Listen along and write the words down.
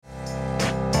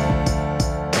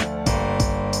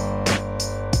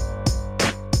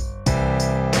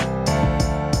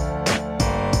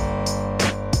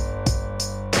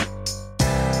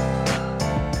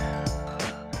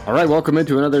right, welcome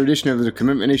into another edition of the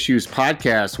Commitment Issues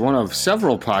podcast, one of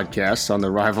several podcasts on the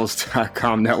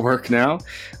Rivals.com network now.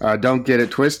 Don't get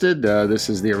it twisted. This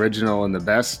is the original and the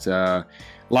best. A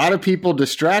lot of people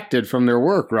distracted from their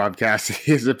work, Rob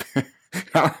Cassidy.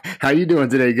 How you doing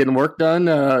today? Getting work done?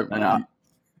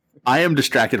 I am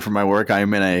distracted from my work. I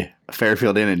am in a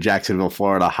Fairfield Inn in Jacksonville,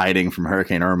 Florida, hiding from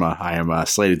Hurricane Irma. I am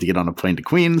slated to get on a plane to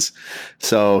Queens.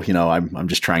 So, I'm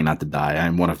just trying not to die.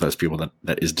 I'm one of those people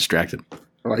that is distracted.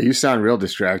 Well, you sound real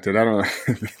distracted. I don't know.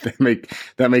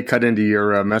 that may cut into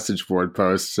your message board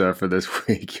posts for this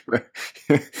week.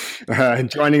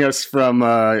 Joining us from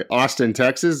Austin,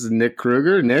 Texas, Nick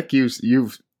Kruger. Nick,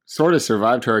 you've sort of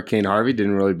survived Hurricane Harvey.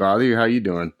 Didn't really bother you. How you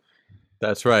doing?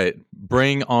 That's right.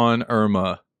 Bring on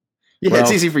Irma. Yeah,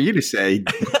 it's easy for you to say,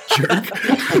 jerk.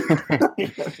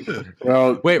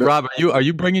 Well, wait, Rob, are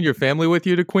you bringing your family with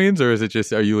you to Queens, or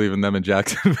are you leaving them in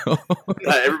Jacksonville?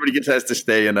 Everybody has to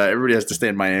stay, and everybody has to stay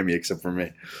in Miami except for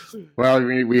me. Well,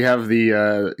 we have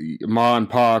the Ma and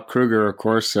Pa Kruger, of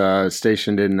course,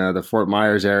 stationed in the Fort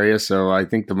Myers area. So I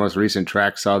think the most recent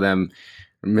track saw them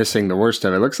missing the worst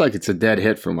of it. Looks like it's a dead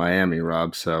hit for Miami,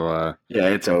 Rob. So yeah,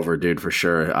 it's over, dude, for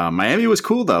sure. Miami was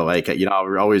cool though. Like,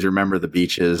 I'll always remember the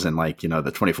beaches and the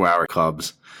 24-hour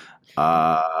clubs.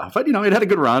 But it had a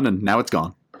good run, and now it's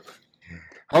gone.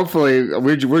 Hopefully,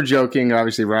 we're joking.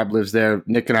 Obviously, Rob lives there.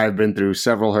 Nick and I have been through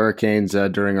several hurricanes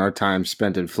during our time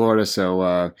spent in Florida.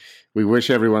 So we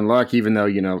wish everyone luck, even though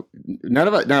none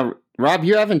of it now. Rob,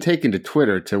 you haven't taken to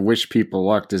Twitter to wish people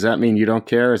luck. Does that mean you don't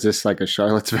care? Is this like a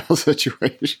Charlottesville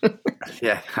situation?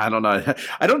 Yeah, I don't know.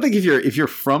 I don't think if you're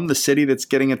from the city that's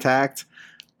getting attacked,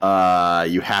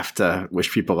 you have to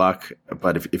wish people luck.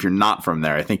 But if you're not from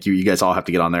there, I think you guys all have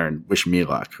to get on there and wish me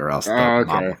luck, or else mom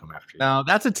will come after you. Now,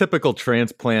 that's a typical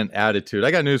transplant attitude.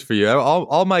 I got news for you.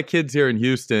 All my kids here in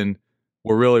Houston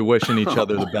were really wishing each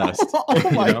other the best.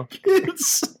 My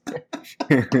kids.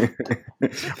 The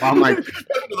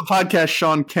podcast,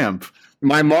 Sean Kemp.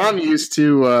 My mom used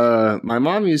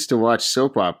to watch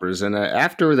soap operas, and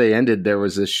after they ended, there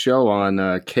was this show on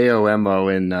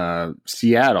KOMO in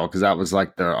Seattle, because that was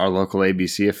like our local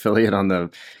ABC affiliate on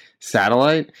the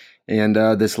satellite. And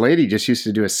this lady just used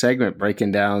to do a segment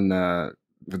breaking down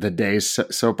the day's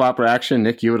soap opera action.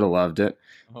 Nick, you would have loved it.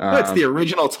 It's the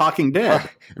original Talking Dead.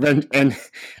 And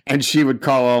she would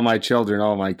call all my children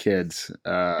all my kids.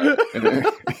 In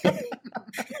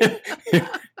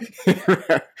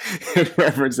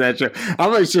reference to that show.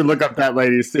 I should look up that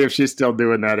lady, see if she's still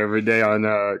doing that every day on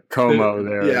Como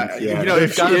there. Yeah,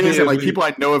 if she is, and people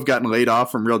I know have gotten laid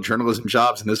off from real journalism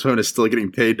jobs, and this woman is still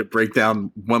getting paid to break down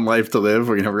One Life to Live,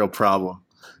 we're gonna have a real problem.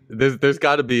 There's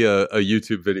got to be a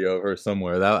YouTube video of her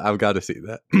somewhere. I've got to see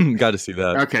that. Got to see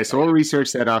that. Okay, so we'll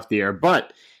research that off the air.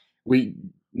 But we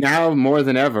now more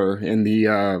than ever in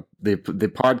the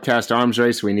podcast arms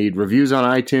race, we need reviews on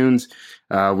iTunes.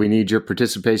 We need your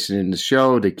participation in the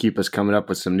show to keep us coming up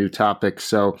with some new topics.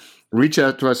 So reach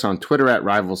out to us on Twitter at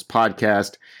Rivals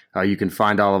Podcast. You can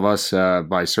find all of us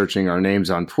by searching our names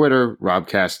on Twitter: Rob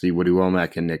Cassidy, Woody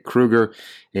Womack, and Nick Kruger.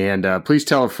 And please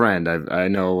tell a friend. I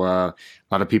know a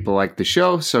lot of people like the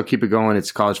show, so keep it going.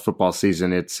 It's college football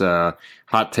season. It's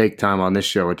hot take time on this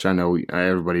show, which I know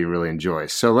everybody really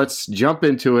enjoys. So let's jump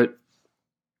into it.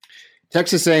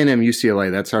 Texas A&M, UCLA,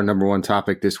 that's our number one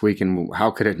topic this week, and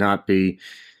how could it not be?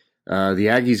 The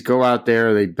Aggies go out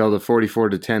there. They build a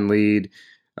 44-10 lead.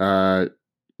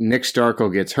 Nick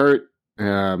Starkel gets hurt.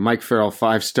 Mike Farrell,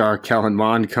 5-star. Kellen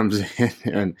Mond comes in,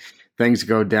 and things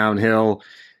go downhill.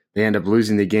 They end up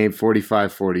losing the game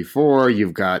 45-44.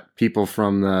 You've got people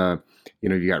from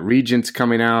you got Regents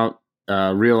coming out,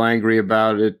 real angry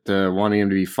about it, wanting him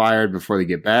to be fired before they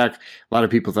get back. A lot of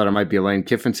people thought it might be a Lane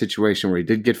Kiffin situation where he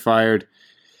did get fired.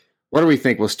 What do we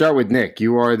think? We'll start with Nick.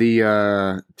 You are the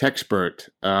Techspert.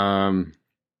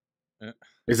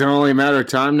 Is it only a matter of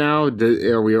time now? Are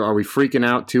we freaking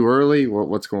out too early?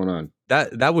 What's going on?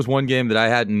 That was one game that I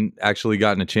hadn't actually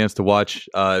gotten a chance to watch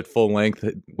at full length,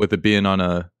 with it being on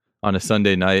a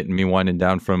Sunday night and me winding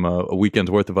down from a weekend's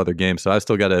worth of other games. So I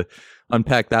still got to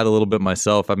unpack that a little bit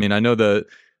myself. I mean, I know the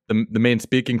main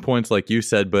speaking points, like you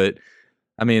said, but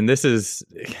I mean, this is,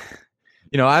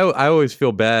 I always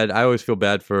feel bad. I always feel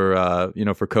bad for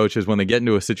for coaches when they get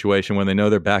into a situation when they know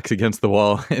their back's against the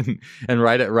wall and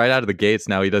right out of the gates.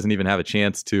 Now he doesn't even have a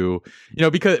chance to,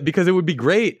 because it would be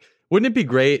great. Wouldn't it be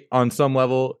great on some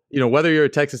level, whether you're a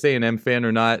Texas A&M fan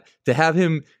or not, to have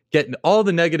him getting all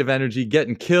the negative energy,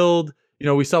 getting killed.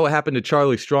 We saw what happened to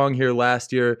Charlie Strong here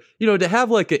last year. To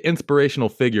have like an inspirational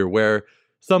figure where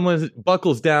someone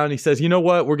buckles down, he says, you know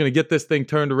what, we're going to get this thing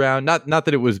turned around. Not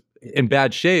that it was in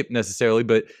bad shape necessarily,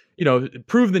 but,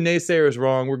 prove the naysayers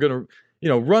wrong. We're going to,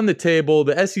 run the table.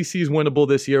 The SEC is winnable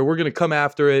this year. We're going to come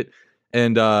after it.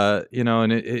 And,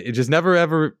 and it just never,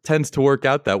 ever tends to work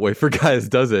out that way for guys,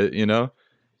 does it,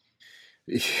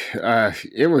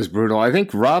 It was brutal. I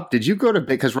think, Rob, did you go to –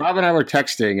 because Rob and I were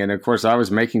texting, and, of course, I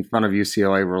was making fun of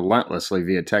UCLA relentlessly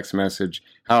via text message,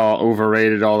 how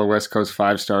overrated all the West Coast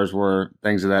 5-stars were,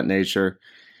 things of that nature.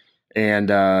 And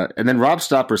then Rob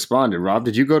stopped responding. Rob,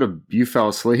 did you go to – you fell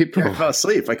asleep? I fell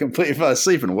asleep. I completely fell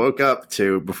asleep and woke up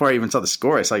to – before I even saw the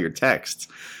score, I saw your text.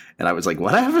 And I was like,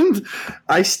 what happened?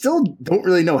 I still don't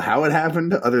really know how it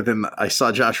happened other than I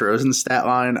saw Josh Rosen's stat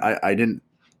line.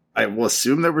 I will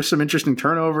assume there were some interesting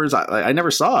turnovers. I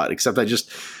never saw it, except I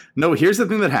just know here's the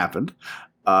thing that happened.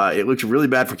 It looked really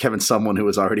bad for Kevin Sumlin, who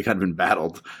was already kind of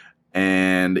embattled.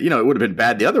 And, it would have been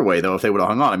bad the other way, though, if they would have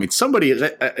hung on. I mean, somebody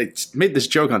made this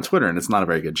joke on Twitter, and it's not a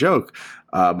very good joke,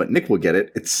 but Nick will get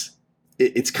it.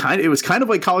 It was kind of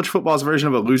like college football's version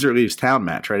of a loser leaves town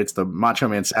match, right? It's the Macho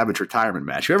Man Savage retirement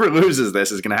match. Whoever loses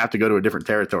this is going to have to go to a different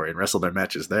territory and wrestle their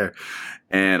matches there.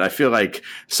 And I feel like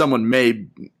someone may,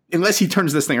 unless he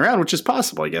turns this thing around, which is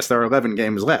possible, I guess there are 11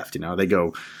 games left. They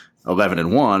go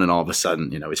 11-1, and all of a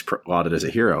sudden, he's lauded as a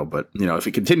hero. But if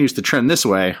it continues to trend this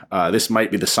way, this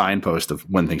might be the signpost of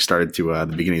when things started to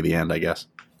the beginning of the end, I guess.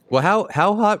 Well,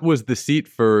 how hot was the seat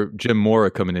for Jim Mora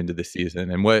coming into the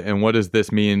season, and what does this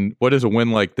mean? What does a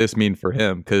win like this mean for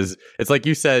him? Because it's like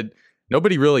you said,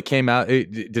 nobody really came out.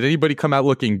 Did anybody come out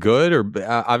looking good, or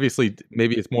obviously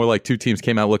maybe it's more like two teams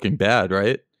came out looking bad,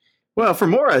 right? Well, for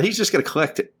Mora, he's just going to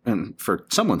collect it, and for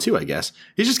someone too, I guess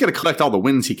he's just going to collect all the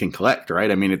wins he can collect, right?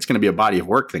 I mean, it's going to be a body of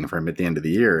work thing for him at the end of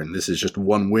the year, and this is just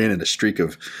one win in a streak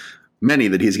of many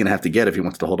that he's going to have to get if he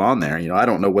wants to hold on there. I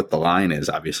don't know what the line is.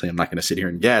 Obviously, I'm not going to sit here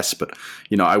and guess, but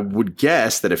I would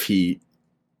guess that if he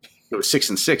goes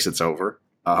 6-6, it's over.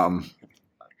 I'm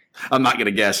not going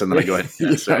to guess, and then I go ahead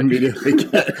and guess.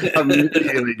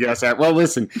 Immediately guess that. Well,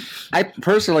 listen, I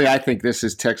think this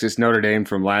is Texas Notre Dame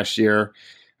from last year.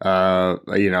 I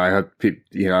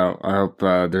hope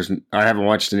I haven't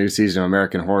watched the new season of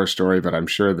American Horror Story, but I'm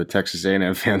sure the Texas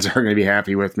A&M fans are going to be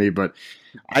happy with me. But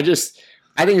I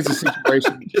think it's a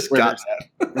situation where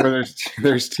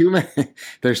there's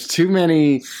too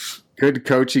many good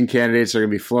coaching candidates that are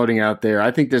going to be floating out there. I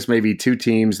think this may be two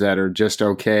teams that are just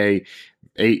okay,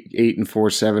 8-4,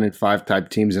 7-5 type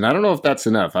teams, and I don't know if that's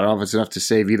enough. I don't know if it's enough to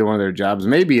save either one of their jobs.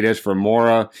 Maybe it is for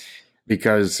Mora,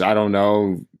 because I don't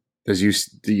know. I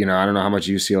don't know how much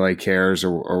UCLA cares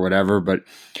or whatever, but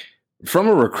from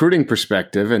a recruiting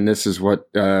perspective, and this is what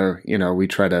we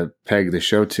try to peg the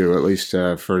show to, at least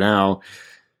for now.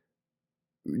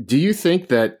 Do you think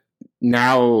that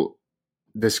now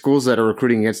the schools that are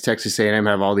recruiting against Texas A&M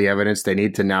have all the evidence they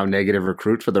need to now negative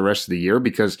recruit for the rest of the year?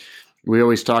 Because we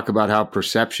always talk about how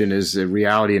perception is a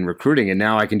reality in recruiting, and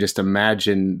now I can just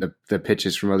imagine the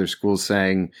pitches from other schools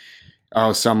saying,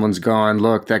 oh, someone's gone.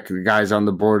 Look, that guy's on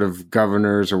the board of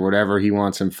governors or whatever. He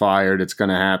wants him fired. It's going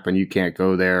to happen. You can't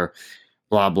go there.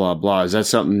 Blah, blah, blah. Is that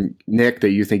something, Nick, that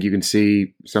you think you can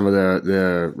see some of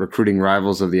the recruiting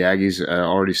rivals of the Aggies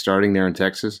already starting there in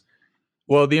Texas?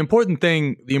 Well, the important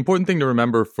thing to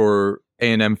remember for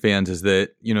A&M fans is that,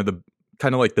 the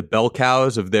kind of like the bell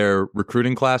cows of their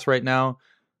recruiting class right now,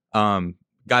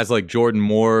 guys like Jordan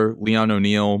Moore, Leon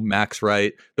O'Neal, Max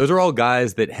Wright, those are all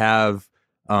guys that have,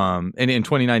 and in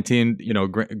 2019,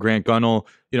 Grant Gunnell,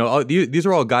 these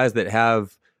are all guys that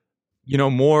have,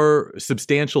 more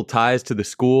substantial ties to the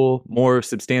school, more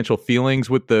substantial feelings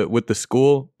with the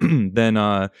school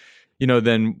than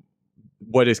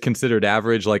what is considered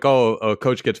average. Like, oh, a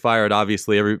coach gets fired,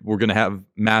 obviously we're going to have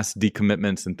mass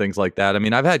decommitments and things like that. I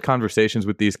mean, I've had conversations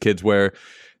with these kids where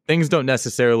things don't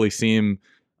necessarily seem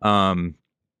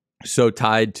so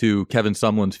tied to Kevin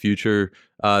Sumlin's future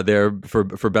there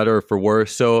for better or for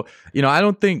worse. So, I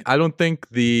don't think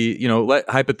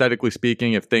hypothetically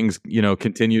speaking, if things,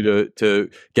 continue to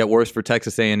get worse for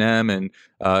Texas A&M and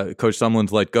Coach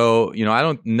Sumlin's let go, I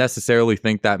don't necessarily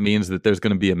think that means that there's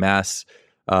going to be a mass,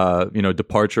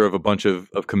 departure of a bunch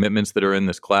of commitments that are in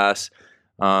this class.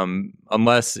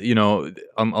 Unless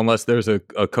there's a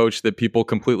coach that people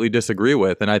completely disagree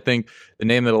with. And I think the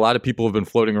name that a lot of people have been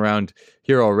floating around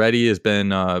here already has been,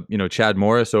 Chad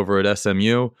Morris over at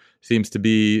SMU. Seems to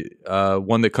be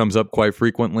one that comes up quite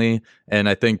frequently. And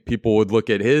I think people would look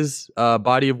at his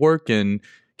body of work and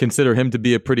consider him to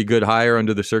be a pretty good hire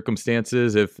under the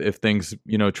circumstances if things,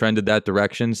 trended that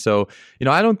direction. So,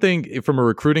 I don't think from a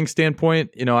recruiting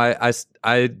standpoint,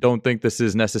 I don't think this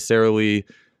is necessarily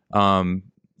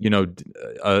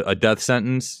a death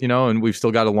sentence, and we've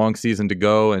still got a long season to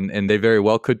go, and they very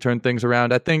well could turn things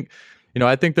around. I think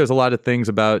there's a lot of things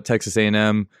about Texas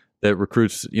A&M that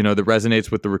recruits, that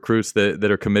resonates with the recruits that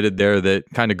are committed there, that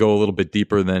kind of go a little bit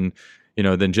deeper than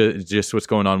just what's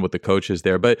going on with the coaches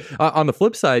there. But on the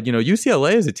flip side,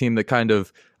 UCLA is a team that kind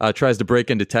of tries to break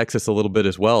into Texas a little bit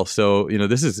as well. So,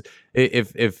 this is,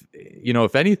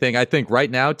 if anything, I think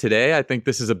right now today, I think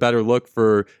this is a better look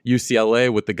for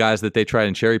UCLA with the guys that they try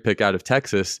and cherry pick out of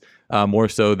Texas, more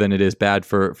so than it is bad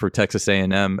for Texas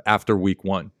A&M after week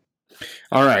 1.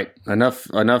 All right, enough.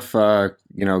 Killing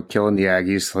the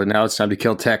Aggies. So now it's time to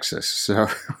kill Texas. So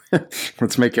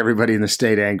let's make everybody in the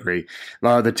state angry.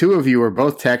 The two of you were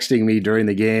both texting me during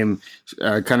the game,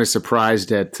 kind of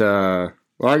surprised at. Well,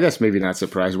 I guess maybe not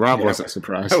surprised. Rob wasn't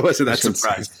surprised. I wasn't that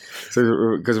surprised.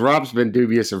 So because Rob's been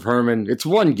dubious of Herman. It's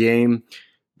one game,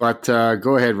 but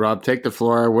go ahead, Rob. Take the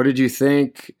floor. What did you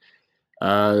think?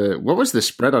 What was the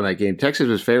spread on that game? Texas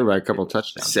was favored by a couple of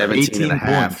touchdowns. 17 and a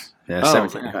half. Points. Yeah,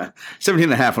 17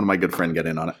 and a half when my good friend got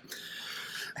in on it.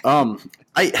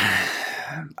 Like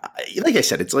I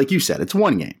said, it's like you said, it's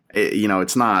one game.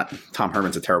 It's not Tom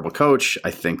Herman's a terrible coach.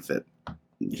 I think that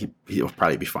he'll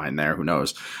probably be fine there. Who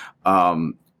knows?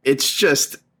 It's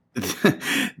just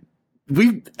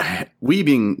we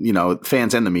being,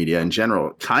 fans and the media in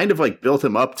general kind of like built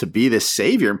him up to be this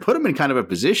savior and put him in kind of a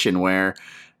position where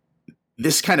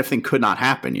this kind of thing could not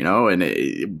happen, and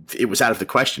it was out of the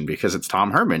question because it's Tom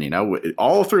Herman,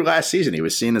 all through last season, he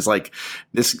was seen as like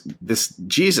this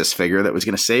Jesus figure that was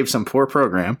going to save some poor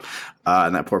program.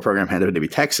 And that poor program had to be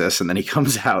Texas. And then he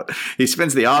comes out, he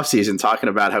spends the offseason talking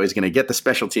about how he's going to get the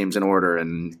special teams in order.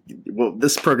 And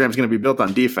this program is going to be built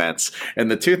on defense. And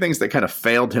the two things that kind of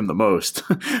failed him the most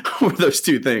were those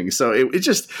two things. So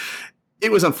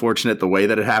it was unfortunate the way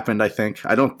that it happened, I think.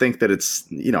 I don't think that it's,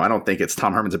 I don't think it's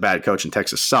Tom Herman's a bad coach and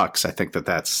Texas sucks. I think that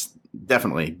that's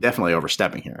definitely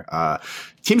overstepping here.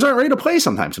 Teams aren't ready to play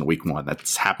sometimes in week 1.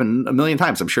 That's happened a million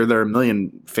times. I'm sure there are a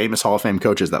million famous Hall of Fame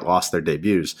coaches that lost their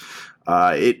debuts.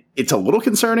 It's a little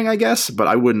concerning, I guess, but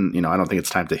I wouldn't, I don't think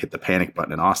it's time to hit the panic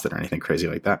button in Austin or anything crazy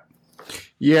like that.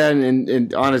 Yeah,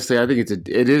 and honestly, I think it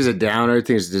is a downer. I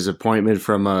think it's a disappointment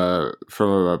from a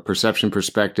perception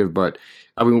perspective, but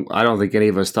I mean, I don't think any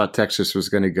of us thought Texas was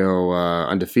going to go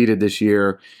undefeated this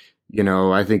year.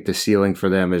 I think the ceiling for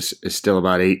them is still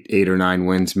about eight or 9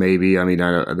 wins, maybe. I mean,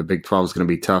 the Big 12 is going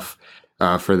to be tough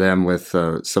for them with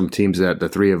some teams that the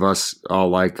three of us all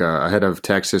like ahead of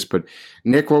Texas. But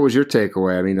Nick, what was your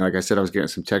takeaway? I mean, like I said, I was getting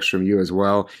some text from you as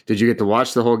well. Did you get to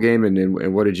watch the whole game,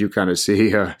 and what did you kind of see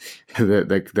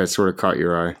that sort of caught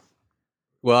your eye?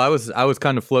 Well, I was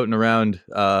kind of floating around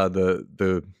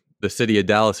the city of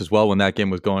Dallas as well when that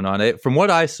game was going on. From what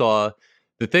I saw,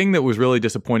 the thing that was really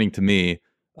disappointing to me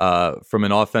from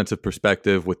an offensive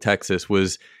perspective with Texas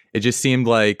was it just seemed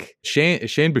like Shane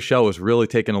Buechele was really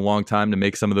taking a long time to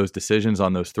make some of those decisions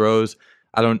on those throws.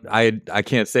 I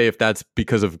can't say if that's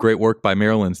because of great work by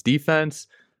Maryland's defense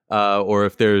or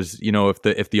if there's,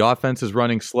 if the offense is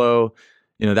running slow,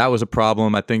 that was a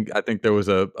problem. I think there was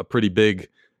a pretty big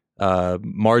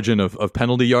margin of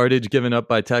penalty yardage given up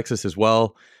by Texas as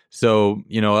well. So,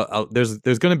 there's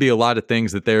going to be a lot of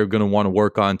things that they're going to want to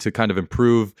work on to kind of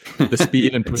improve the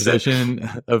speed and precision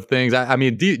of things. I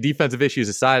mean, defensive issues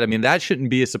aside, I mean, that shouldn't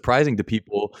be as surprising to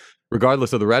people,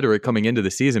 regardless of the rhetoric coming into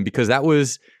the season, because that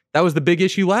was the big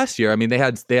issue last year. I mean, they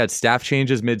had staff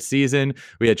changes mid-season.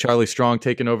 We had Charlie Strong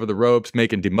taking over the ropes,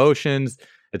 making demotions,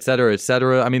 et cetera, et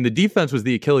cetera. I mean, the defense was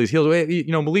the Achilles heel.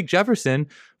 Malik Jefferson,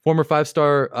 former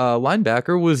 5-star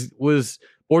linebacker, was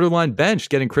borderline bench,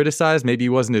 getting criticized. Maybe he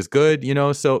wasn't as good,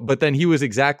 but then he was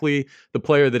exactly the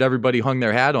player that everybody hung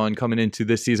their hat on coming into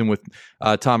this season with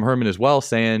Tom Herman as well,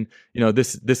 saying,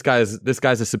 this guy's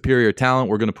a superior talent.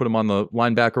 We're going to put him on the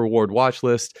linebacker award watch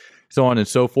list, so on and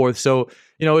so forth. So,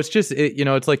 it's just,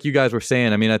 it's like you guys were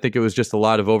saying. I mean, I think it was just a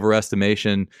lot of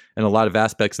overestimation and a lot of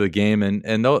aspects of the game,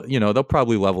 and they'll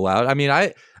probably level out. I mean,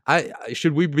 I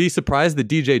should we be surprised that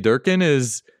DJ Durkin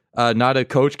is not a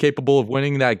coach capable of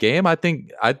winning that game? I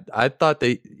think I thought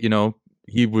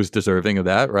he was deserving of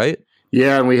that, right?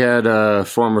 Yeah, and we had a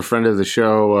former friend of the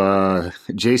show,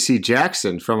 J.C.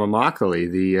 Jackson from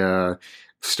Immokalee, the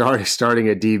starting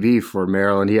at DB for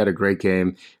Maryland. He had a great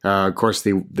game. Of course,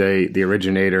 the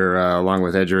originator, along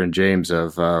with Edger and James,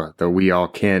 of the "we all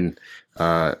kin"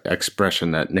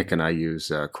 expression that Nick and I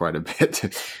use quite a bit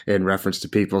in reference to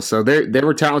people. So they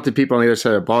were talented people on the other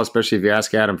side of the ball, especially if you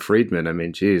ask Adam Friedman. I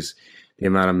mean, geez, the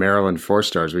amount of Maryland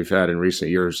 4-stars we've had in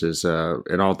recent years is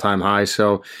an all-time high.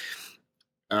 So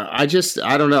I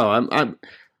don't know.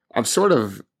 I'm sort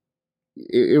of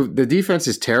the defense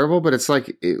is terrible, but it's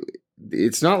like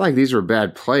it's not like these were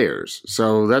bad players.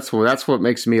 So that's what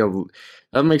makes me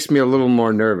that makes me a little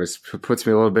more nervous. Puts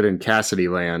me a little bit in Cassidy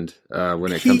land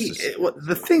when it comes to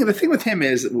the thing with him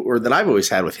is, or that I've always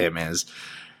had with him is,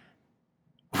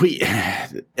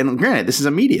 and granted, this is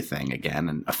a media thing again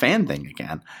and a fan thing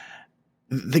again.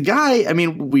 The guy, I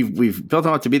mean, we've built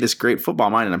him up to be this great football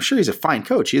mind, and I'm sure he's a fine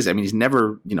coach. He is. I mean, he's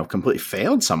never, completely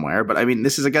failed somewhere. But I mean,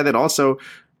 this is a guy that also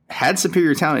had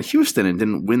superior talent at Houston and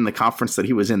didn't win the conference that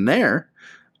he was in there.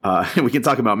 We can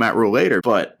talk about Matt Rule later,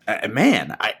 but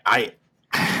man,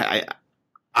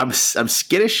 I'm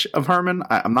skittish of Herman.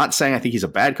 I'm not saying I think he's a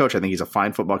bad coach. I think he's a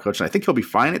fine football coach, and I think he'll be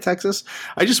fine at Texas.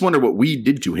 I just wonder what we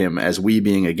did to him, as we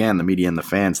being, again, the media and the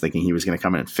fans, thinking he was going to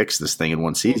come in and fix this thing in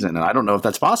one season. And I don't know if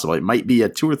that's possible. It might be a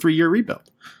 2 or 3 year rebuild.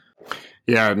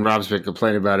 Yeah, and Rob's been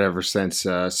complaining about it ever since.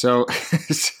 So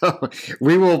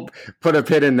we will put a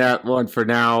pin in that one for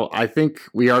now. I think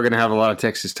we are going to have a lot of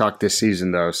Texas talk this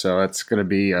season, though. So that's going to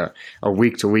be a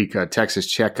week-to-week Texas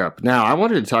checkup. Now, I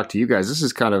wanted to talk to you guys. This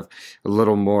is kind of a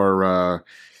little more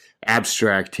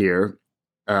abstract here.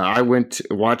 I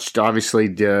watched, obviously,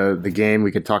 the game.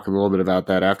 We could talk a little bit about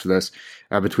that after this,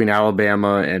 between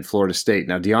Alabama and Florida State.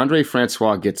 Now, Deondre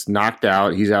Francois gets knocked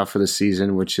out. He's out for the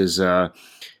season, which is a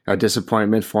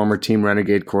disappointment. Former Team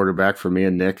Renegade quarterback for me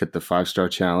and Nick at the 5-Star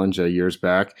Challenge years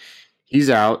back. He's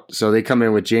out, so they come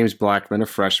in with James Blackman, a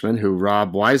freshman, who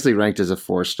Rob wisely ranked as a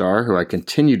 4-star, who I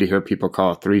continue to hear people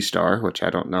call a 3-star, which I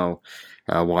don't know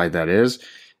why that is.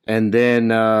 And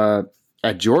then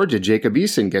at Georgia, Jacob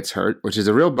Eason gets hurt, which is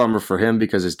a real bummer for him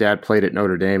because his dad played at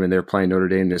Notre Dame, and they're playing Notre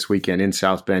Dame this weekend in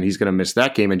South Bend. He's going to miss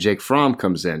that game, and Jake Fromm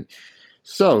comes in.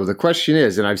 So the question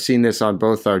is, and I've seen this on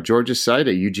both our Georgia site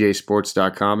at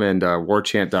UGAsports.com and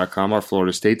warchant.com, our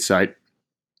Florida State site,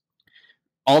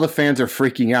 all the fans are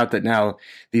freaking out that now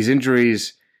these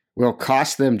injuries will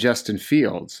cost them Justin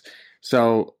Fields.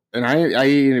 So, and I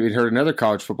even heard another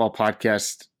college football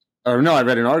podcast, or no, I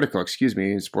read an article,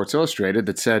 in Sports Illustrated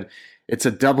that said it's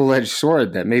a double-edged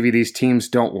sword that maybe these teams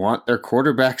don't want their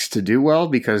quarterbacks to do well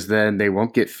because then they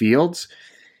won't get Fields.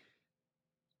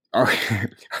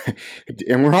 And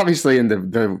we're obviously in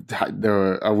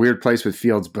a weird place with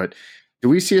Fields, but do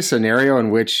we see a scenario in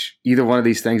which either one of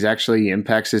these things actually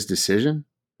impacts his decision?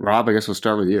 Rob, I guess we'll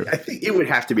start with you. I think it would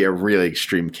have to be a really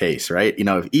extreme case, right? If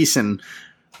Eason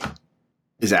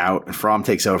is out and Fromm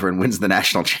takes over and wins the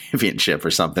national championship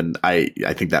or something, I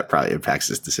think that probably impacts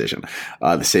his decision.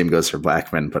 The same goes for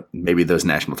Blackman, but maybe those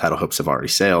national title hopes have already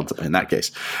sailed in that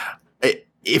case.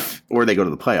 Or they go to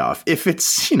the playoff. If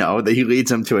it's, that he leads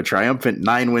them to a triumphant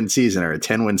 9-win season or a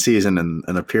 10-win season and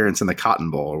an appearance in the Cotton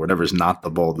Bowl or whatever's not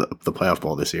the bowl, the playoff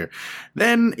bowl this year,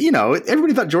 then,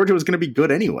 everybody thought Georgia was going to be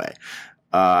good anyway.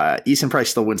 Eason probably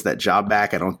still wins that job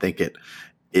back. I don't think it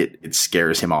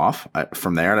scares him off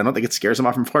from there. And I don't think it scares him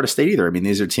off from Florida State either. I mean,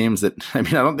 these are teams that, I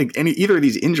don't think either of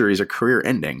these injuries are career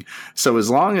ending. So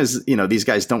as long as, these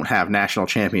guys don't have national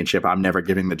championship, I'm never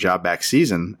giving the job back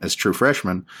season as true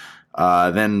freshmen.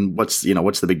 Then what's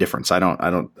the big difference? I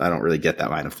don't really get that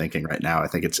line of thinking right now. I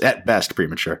think it's at best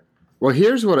premature. Well,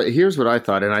 here's what I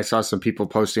thought, and I saw some people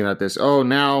posting about this. Oh,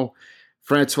 now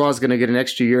Francois is going to get an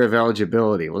extra year of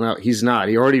eligibility. Well, no, he's not.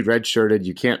 He already redshirted.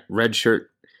 You can't redshirt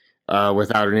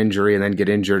without an injury and then get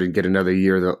injured and get another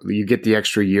year. You get the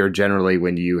extra year generally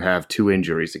when you have 2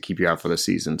 injuries that keep you out for the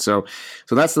season. So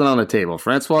that's not on the table.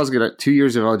 Francois is going to get 2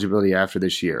 years of eligibility after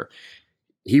this year.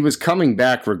 He was coming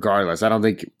back regardless. I don't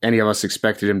think any of us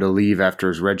expected him to leave after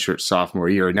his redshirt sophomore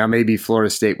year. Now, maybe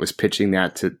Florida State was pitching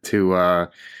that to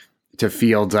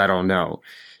Fields. I don't know.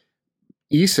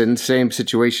 Eason, same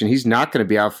situation. He's not going to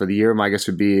be out for the year. My guess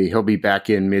would be he'll be back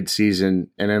in midseason,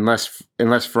 and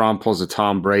unless Fromm pulls a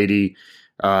Tom Brady,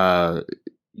 I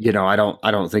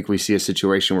don't think we see a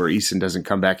situation where Eason doesn't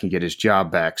come back and get his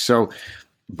job back. So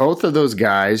both of those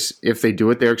guys, if they do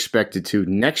what they're expected to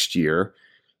next year,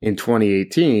 in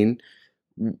 2018,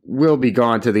 will be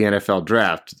gone to the NFL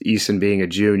draft. Eason being a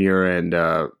junior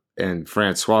and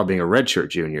Francois being a redshirt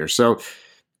junior. So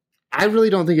I really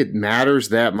don't think it matters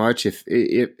that much if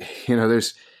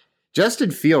there's Justin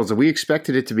Fields, and we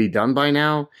expected it to be done by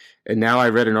now. And now I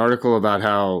read an article about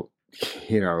how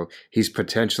he's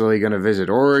potentially going to visit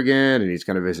Oregon and he's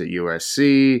going to visit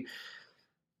USC.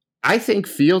 I think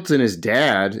Fields and his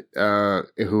dad,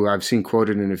 who I've seen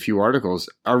quoted in a few articles,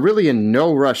 are really in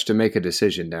no rush to make a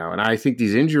decision now. And I think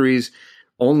these injuries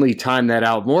only time that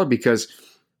out more because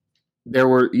there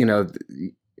were,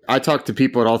 I talked to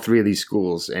people at all 3 of these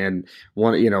schools, and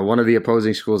one of the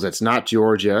opposing schools that's not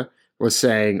Georgia was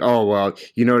saying, oh, well,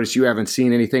 you notice you haven't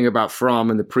seen anything about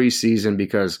Fromm in the preseason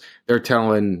because they're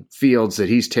telling Fields that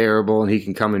he's terrible and he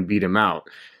can come and beat him out.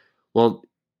 Well,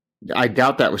 I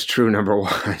doubt that was true, number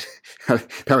one.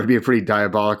 That would be a pretty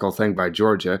diabolical thing by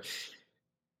Georgia.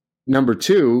 number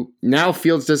two, now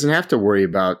Fields doesn't have to worry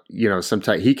about,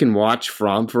 sometimes he can watch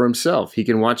Fromm for himself. He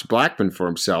can watch Blackman for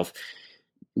himself.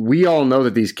 We all know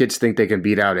that these kids think they can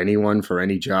beat out anyone for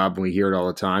any job, and we hear it all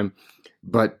the time.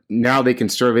 But now they can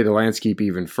survey the landscape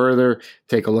even further,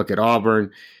 take a look at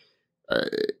Auburn,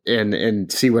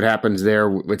 and see what happens there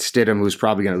with Stidham, who's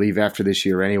probably going to leave after this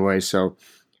year anyway. So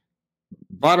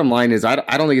bottom line is I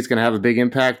don't think it's going to have a big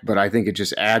impact, but I think it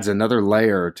just adds another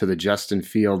layer to the Justin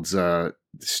Fields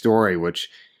story, which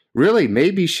really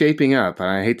may be shaping up. And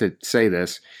I hate to say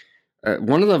this,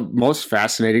 one of the most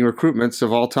fascinating recruitments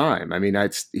of all time. I mean,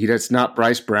 it's not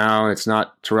Bryce Brown, it's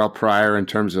not Terrell Pryor in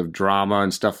terms of drama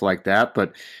and stuff like that,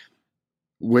 but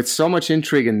with so much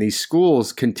intrigue in these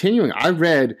schools continuing, I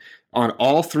read on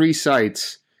all three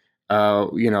sites,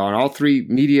 on all three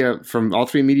media from all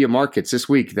three media markets this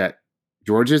week that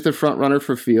Georgia's the front runner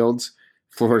for Fields,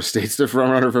 Florida State's the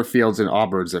front runner for Fields, and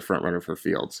Auburn's the front runner for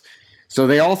Fields. So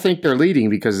they all think they're leading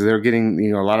because they're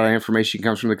getting, a lot of information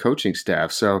comes from the coaching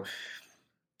staff. So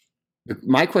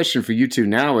my question for you two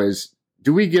now is,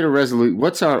 do we get a resolution?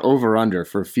 What's our over-under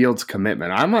for Fields'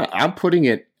 commitment? I'm putting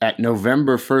it at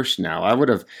November 1st now. I would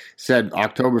have said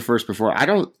October 1st before.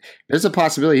 There's a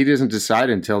possibility he doesn't decide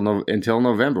until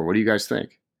November. What do you guys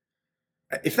think?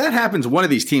 If that happens, one of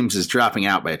these teams is dropping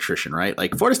out by attrition, right?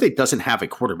 Like Florida State doesn't have a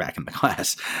quarterback in the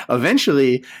class.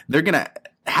 Eventually, they're going to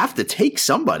have to take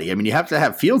somebody. I mean, you have to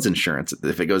have Fields insurance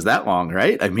if it goes that long,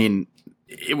 right? I mean,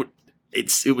 it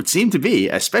would seem to be,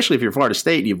 especially if you're Florida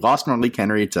State, you've lost Malik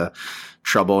Henry to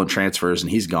trouble and transfers,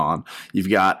 and he's gone. You've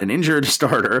got an injured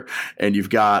starter, and you've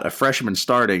got a freshman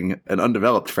starting, an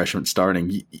undeveloped freshman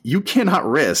starting. You cannot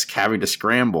risk having to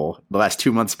scramble the last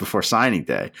 2 months before signing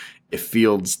day if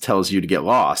Fields tells you to get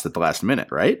lost at the last minute,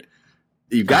 right?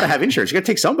 You've got to have insurance. You got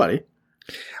to take somebody.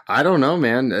 I don't know,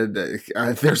 man.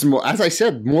 There's more. As I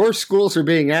said, more schools are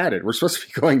being added. We're supposed to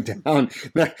be going down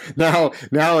now.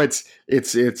 It's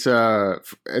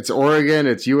Oregon.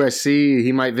 It's USC.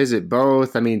 He might visit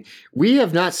both. I mean, we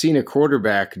have not seen a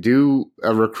quarterback do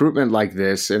a recruitment like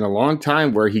this in a long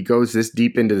time, where he goes this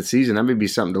deep into the season. That may be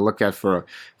something to look at for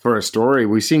a story.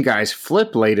 We've seen guys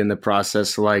flip late in the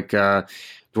process, like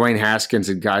Dwayne Haskins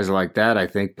and guys like that, I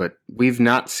think. But we've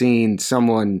not seen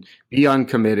someone be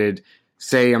uncommitted,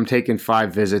 say I'm taking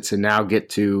 5 visits, and now get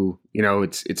to,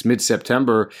 it's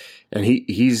mid-September, and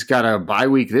he's got a bye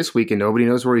week this week and nobody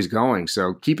knows where he's going.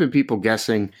 So keeping people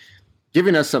guessing,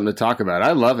 giving us something to talk about.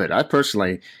 I love it. I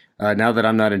personally, now that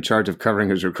I'm not in charge of covering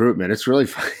his recruitment, it's really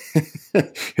fun.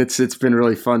 It's been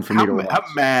really fun for me to watch. How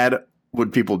mad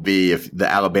would people be if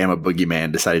the Alabama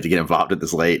boogeyman decided to get involved at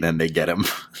this late and then they get him?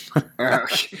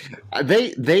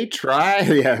 They try.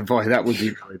 Yeah, boy, that would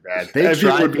be really bad.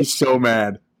 People would be so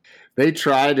mad. They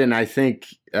tried, and I think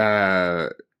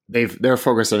they're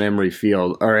focused on Emory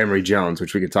Jones,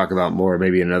 which we could talk about more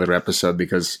maybe in another episode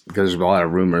because there's a lot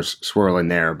of rumors swirling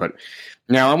there. But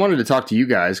now I wanted to talk to you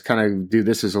guys, kind of do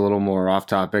this as a little more off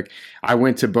topic. I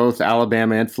went to both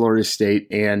Alabama and Florida State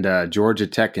and Georgia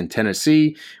Tech and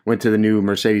Tennessee. Went to the new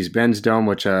Mercedes-Benz Dome,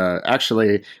 which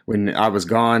actually, when I was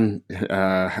gone,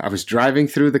 I was driving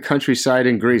through the countryside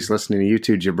in Greece listening to you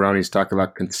two jabronis talk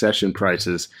about concession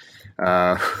prices.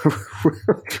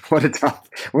 What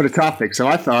a topic. So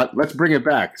I thought, let's bring it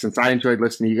back, since I enjoyed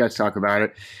listening to you guys talk about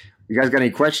it. You guys got any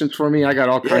questions for me? I got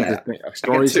all kinds of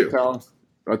stories to tell.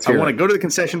 I want to go to the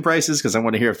concession prices because I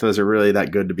want to hear if those are really that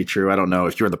good to be true. I don't know.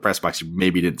 If you're in the press box, you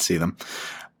maybe didn't see them.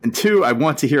 And 2, I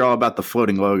want to hear all about the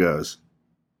floating logos.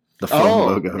 The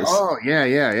foam logos. Oh,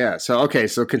 yeah. So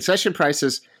concession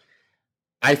prices,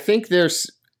 I think there's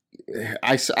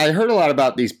I heard a lot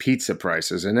about these pizza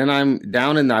prices, and then I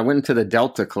went into the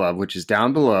Delta Club, which is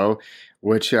down below,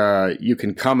 which you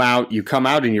come out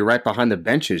and you're right behind the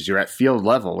benches. You're at field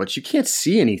level, which you can't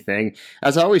see anything.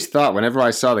 As I always thought, whenever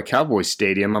I saw the Cowboys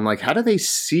stadium, I'm like, how do they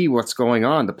see what's going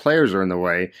on? The players are in the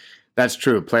way. That's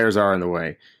true. Players are in the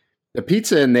way. The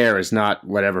pizza in there is not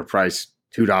whatever price,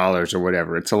 $2 or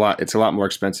whatever. It's a lot more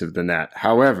expensive than that.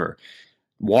 However,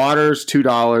 water's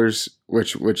 $2,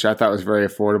 which I thought was very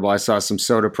affordable. I saw some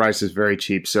soda prices very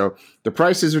cheap. So the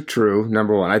prices are true.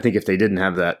 Number one, I think if they didn't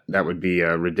have that, that would be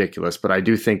ridiculous. But I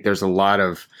do think there's a lot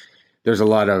of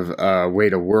way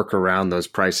to work around those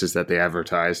prices that they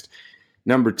advertised.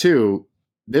 Number 2,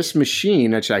 this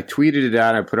machine, which I tweeted it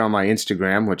out, I put on my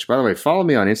Instagram, which, by the way, follow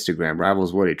me on Instagram,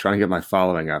 Rivals Woody, trying to get my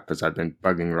following up, as I've been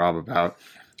bugging Rob about.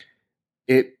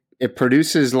 It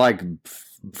produces like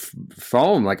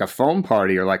foam, like a foam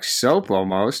party, or like soap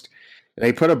almost.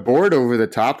 They put a board over the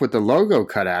top with the logo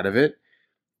cut out of it,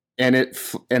 and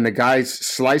the guy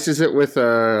slices it with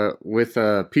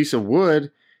a piece of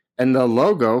wood, and the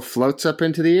logo floats up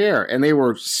into the air, and they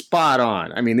were spot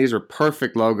on. I mean, these are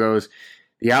perfect logos.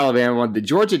 The Alabama one, the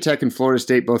Georgia Tech and Florida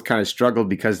State both kind of struggled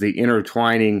because the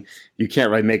intertwining, you can't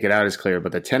really make it out as clear,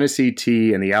 but the Tennessee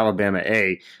T and the Alabama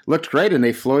A looked great, and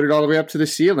they floated all the way up to the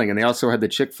ceiling, and they also had the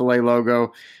Chick-fil-A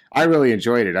logo. I really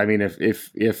enjoyed it. I mean,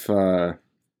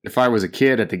 if I was a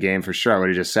kid at the game, for sure, I would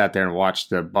have just sat there and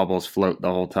watched the bubbles float the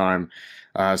whole time.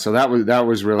 So that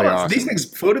was really awesome. These things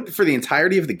floated for the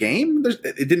entirety of the game?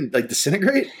 It didn't like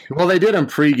disintegrate? Well, they did them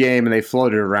pregame, and they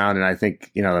floated around, and I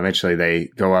think eventually they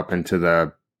go up into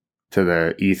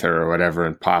the ether or whatever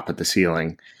and pop at the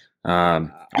ceiling.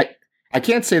 I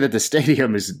can't say that the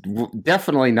stadium is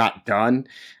definitely not done.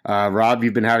 Rob,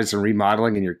 you've been having some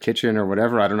remodeling in your kitchen or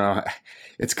whatever. I don't know.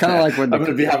 It's kind of like when I'm going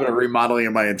to be having a remodeling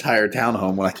of my entire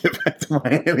townhome when I get back to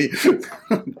Miami.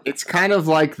 It's kind of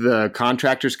like the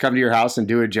contractors come to your house and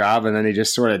do a job, and then they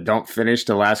just sort of don't finish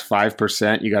the last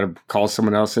 5%. You got to call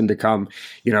someone else in to come,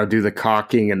 do the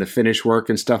caulking and the finish work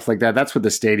and stuff like that. That's what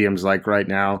the stadium's like right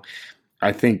now.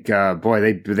 I think,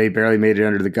 they barely made it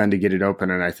under the gun to get it open,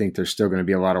 and I think there's still going to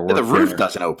be a lot of work. The roof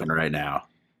doesn't open right now.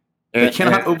 They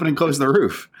cannot open and close the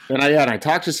roof. And I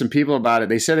talked to some people about it.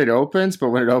 They said it opens, but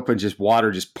when it opens, just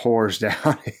water just pours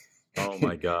down. Oh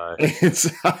my god!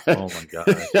 Oh my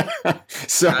god!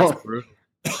 So,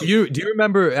 do you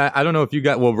remember? I don't know if you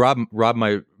got. Well, Rob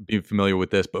might be familiar with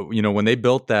this, but when they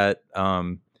built that,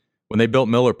 when they built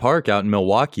Miller Park out in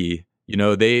Milwaukee,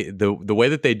 the way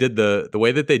that they did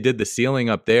the ceiling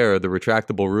up there, the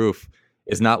retractable roof,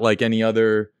 is not like any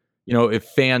other. It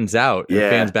fans out, it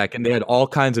fans back, and they had all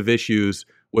kinds of issues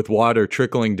with water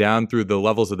trickling down through the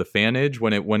levels of the fanage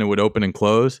when it would open and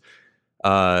close.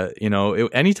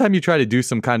 Anytime you try to do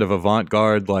some kind of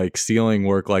avant-garde like ceiling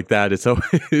work like that, it's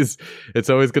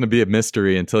always going to be a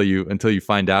mystery until you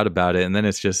find out about it, and then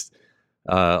it's just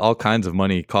all kinds of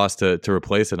money cost to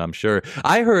replace it. I'm sure.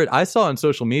 I saw on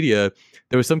social media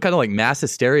there was some kind of like mass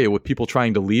hysteria with people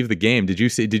trying to leave the game. Did you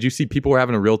see people were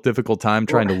having a real difficult time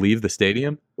trying to leave the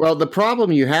stadium? Well, the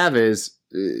problem you have is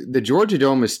the Georgia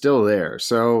Dome is still there.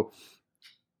 So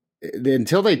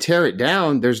until they tear it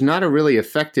down, there's not a really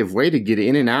effective way to get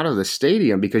in and out of the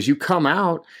stadium, because you come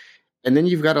out and then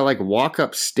you've got to like walk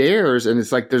up stairs, and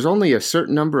it's like there's only a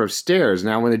certain number of stairs.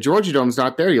 Now, when the Georgia Dome's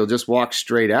not there, you'll just walk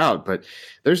straight out. But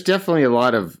there's definitely a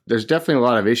lot of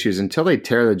issues until they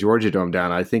tear the Georgia Dome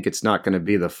down. I think it's not going to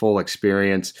be the full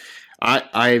experience.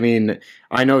 I mean,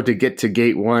 I know to get to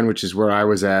Gate 1, which is where I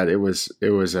was at, it was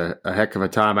a heck of a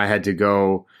time. I had to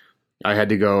go.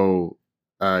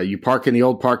 You park in the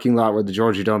old parking lot where the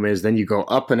Georgia Dome is, then you go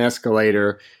up an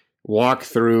escalator, walk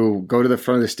through, go to the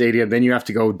front of the stadium, then you have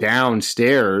to go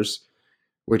downstairs,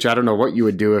 which I don't know what you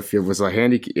would do if it was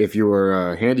if you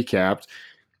were handicapped.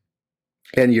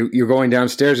 And you're going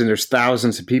downstairs, and there's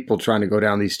thousands of people trying to go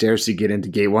down these stairs to get into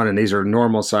Gate 1, and these are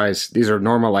normal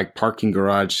like parking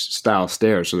garage style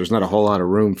stairs, so there's not a whole lot of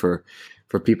room for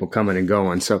people coming and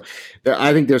going. So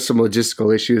I think there's some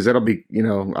logistical issues. That'll be,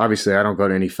 obviously I don't go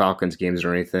to any Falcons games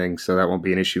or anything, so that won't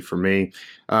be an issue for me.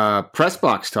 Press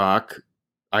box talk.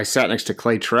 I sat next to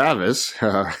Clay Travis,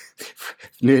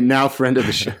 now friend of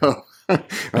the show.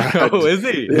 Oh, is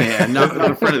he? Yeah,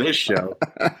 not a friend of this show.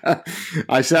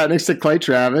 I sat next to Clay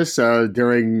Travis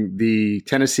during the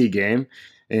Tennessee game,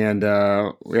 and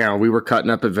we were cutting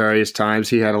up at various times.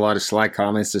 He had a lot of sly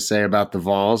comments to say about the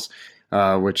Vols,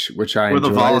 which I enjoyed.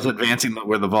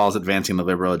 Were the Vols advancing the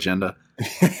liberal agenda?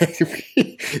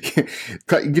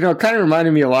 Kind of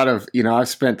reminded me a lot of, I've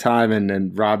spent time,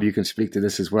 and Rob, you can speak to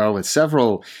this as well, with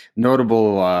several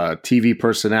notable TV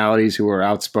personalities who are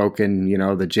outspoken,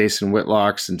 the Jason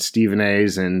Whitlocks and Stephen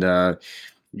A's, and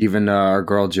even our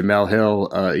girl Jamel Hill,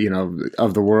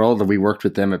 of the world. We worked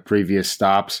with them at previous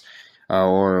stops.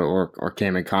 Or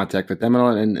came in contact with them,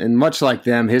 and much like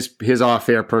them, his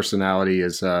off-air personality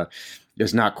is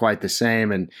not quite the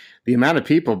same. And the amount of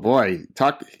people,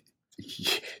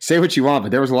 say what you want,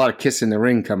 but there was a lot of kiss in the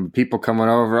ring people coming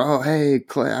over. Oh, hey,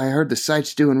 Clay, I heard the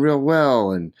site's doing real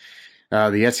well, and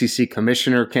the SEC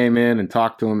commissioner came in and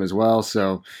talked to him as well.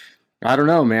 So I don't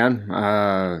know, man.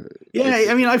 I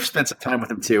mean, I've spent some time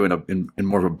with him too in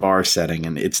more of a bar setting,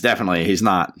 and it's definitely he's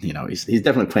not, he's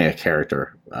definitely playing a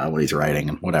character when he's writing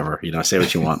and whatever. Say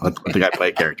what you want. Let the guy play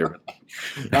a character.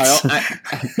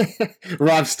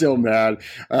 Rob's still mad.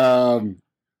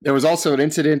 There was also an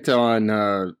incident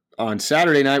on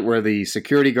Saturday night where the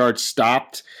security guards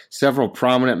stopped several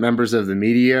prominent members of the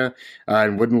media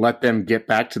and wouldn't let them get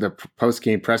back to the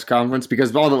post-game press conference,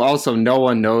 because also no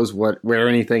one knows where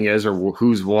anything is or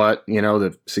who's what,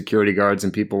 the security guards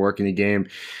and people working the game,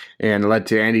 and led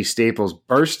to Andy Staples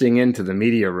bursting into the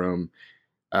media room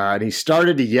And he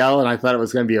started to yell, and I thought it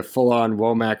was going to be a full-on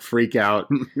Womack freakout.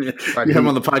 You have him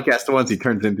on the podcast once, he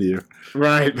turns into you.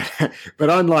 Right. But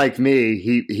unlike me,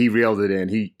 he reeled it in.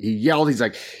 He yelled, he's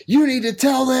like, "You need to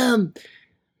tell them."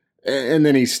 And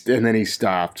then he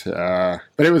stopped. But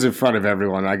it was in front of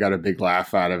everyone. I got a big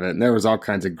laugh out of it. And there was all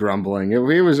kinds of grumbling.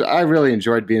 I really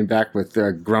enjoyed being back with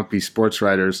grumpy sports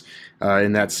writers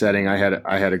in that setting. I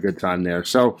had a good time there.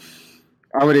 So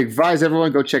I would advise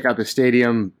everyone, go check out the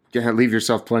stadium. Leave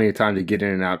yourself plenty of time to get in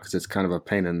and out because it's kind of a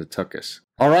pain in the tuchus.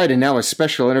 All right, and now a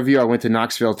special interview. I went to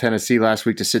Knoxville, Tennessee last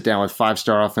week to sit down with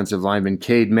five-star offensive lineman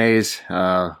Cade Mays.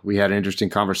 We had an interesting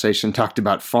conversation, talked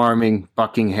about farming,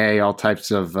 bucking hay, all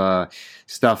types of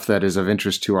stuff that is of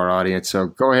interest to our audience. So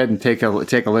go ahead and take a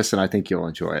listen. I think you'll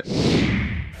enjoy it.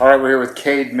 All right, we're here with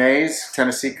Cade Mays,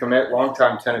 Tennessee commit,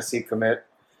 longtime Tennessee commit.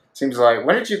 Seems like,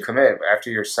 when did you commit? After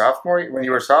your sophomore? When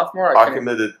you were a sophomore? I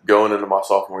committed going into my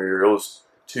sophomore year. It was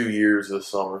 2 years this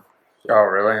summer. Oh,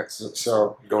 really?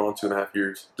 So going on 2.5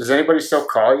 years. Does anybody still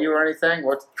call you or anything?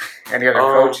 What? Any other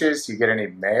coaches? You get any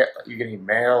mail?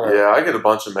 Or? Yeah, I get a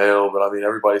bunch of mail, but I mean,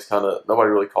 nobody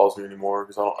really calls me anymore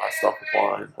because I stopped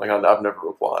replying. Like I've never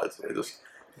replied, so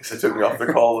they took me off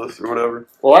the call list or whatever.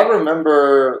 Well,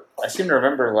 I seem to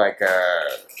remember like a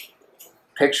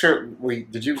picture.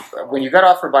 When you got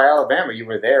offered by Alabama, you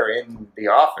were there in the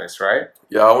office, right?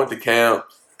 Yeah, I went to camp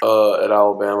at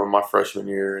Alabama my freshman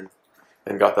year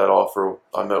and got that offer.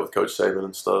 I met with Coach Saban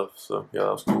and stuff, so yeah,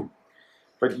 that was cool.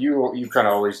 But you kind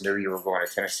of always knew you were going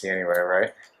to Tennessee anyway,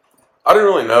 right? I didn't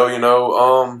really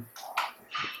know,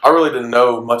 I really didn't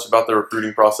know much about the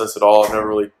recruiting process at all. I've never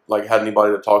really had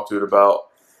anybody to talk to it about.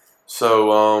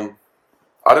 So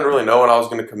I didn't really know when I was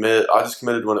going to commit. I just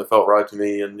committed when it felt right to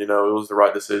me, and it was the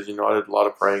right decision. I did a lot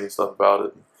of praying and stuff about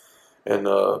it, and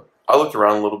I looked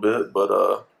around a little bit,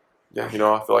 but yeah, I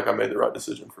feel like I made the right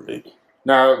decision for me.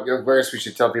 Now, I guess we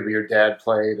should tell people your dad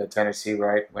played at Tennessee,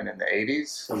 right? When in the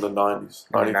 80s? In the 90s,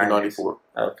 90 through 94.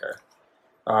 Okay.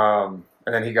 And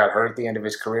then he got hurt at the end of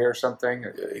his career or something?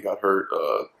 Yeah, he got hurt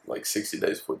 60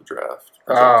 days before the draft.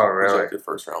 Oh, really? Projected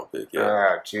first-round pick, yeah.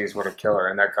 Ah, geez, what a killer.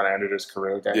 And that kind of ended his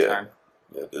career at that time?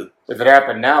 Yeah, it did. If it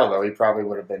happened now, though, he probably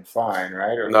would have been fine,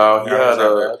 right?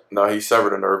 He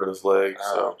severed a nerve in his leg.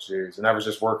 Oh, jeez. And that was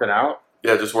just working out?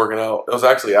 Yeah, just working out. It was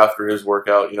actually after his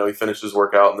workout. He finished his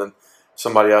workout, and then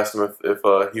somebody asked him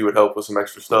if he would help with some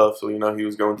extra stuff. So, he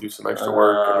was going through some extra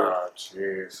work. Oh,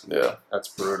 jeez. Yeah. That's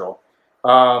brutal.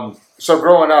 So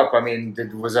growing up,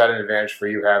 was that an advantage for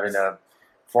you having a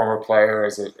former player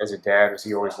as a dad? Was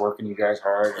he always working you guys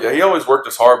hard? Yeah, he always worked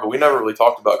us hard, but we never really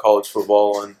talked about college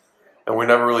football, and we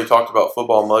never really talked about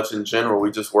football much in general. We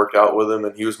just worked out with him,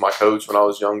 and he was my coach when I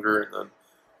was younger, and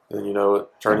then it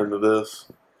turned into this.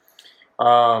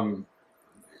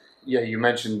 Yeah, you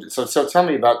mentioned. So tell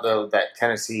me about that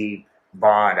Tennessee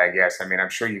bond. I guess. I'm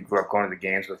sure you grew up going to the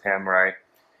games with him, right?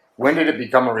 When did it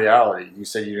become a reality? You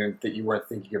said you weren't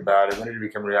thinking about it. When did it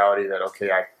become a reality that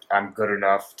I'm good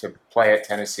enough to play at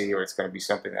Tennessee, or it's going to be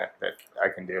something that I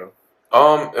can do?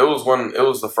 It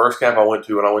was the first camp I went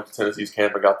to. When I went to Tennessee's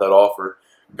camp, I got that offer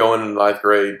going in ninth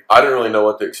grade. I didn't really know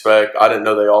what to expect. I didn't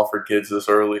know they offered kids this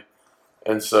early,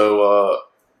 and so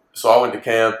I went to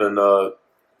camp and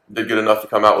did good enough to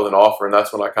come out with an offer, and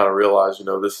that's when I kind of realized,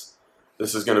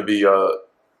 this is going to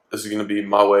be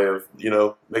my way of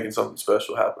making something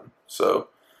special happen. So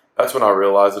that's when I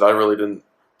realized that I really didn't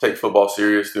take football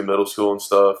serious through middle school and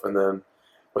stuff, and then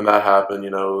when that happened,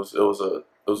 it was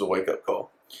a wake up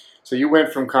call. So you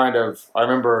went from I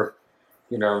remember,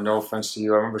 no offense to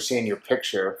you, I remember seeing your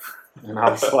picture, and I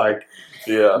was like,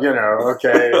 yeah,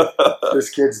 okay, this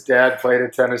kid's dad played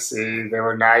at Tennessee. They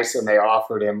were nice, and they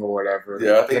offered him or whatever.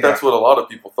 Yeah, I think that's what a lot of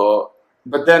people thought.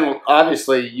 But then,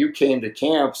 obviously, you came to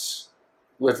camps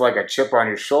with a chip on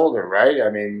your shoulder, right?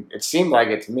 It seemed like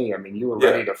it to me. You were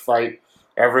ready to fight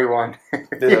everyone,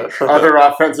 other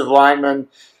offensive linemen.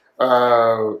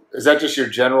 Is that just your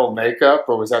general makeup,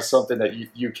 or was that something that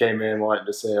you came in wanting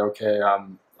to say, okay, I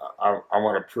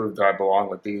want to prove that I belong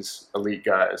with these elite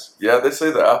guys? Yeah, they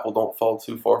say the apple don't fall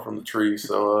too far from the tree,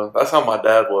 so that's how my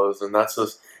dad was, and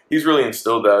he's really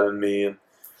instilled that in me, and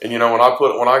when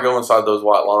I go inside those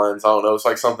white lines, I don't know, it's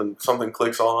like something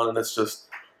clicks on, and it's just,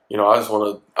 I just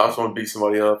want to beat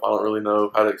somebody up. I don't really know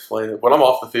how to explain it. When I'm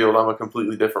off the field, I'm a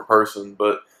completely different person,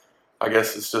 but I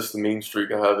guess it's just the mean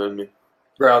streak I have in me.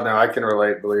 Well, no, I can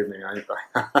relate. Believe me, I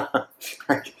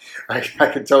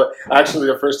can tell. Actually,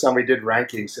 the first time we did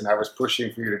rankings, and I was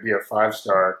pushing for you to be a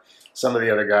 5-star, some of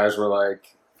the other guys were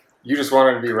like, "You just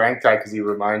wanted to be ranked high because he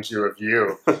reminds you of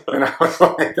you," and I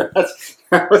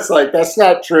was like, "That's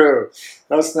not true.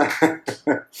 That's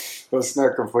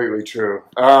not completely true."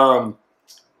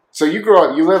 So you grew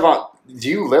up. You live on. Do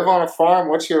you live on a farm?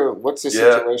 What's the Yeah.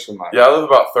 situation like? Yeah, I live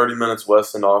about 30 minutes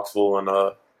west of Knoxville and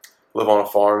live on a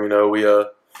farm. You know,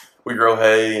 we grow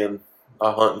hay and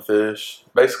I hunt and fish.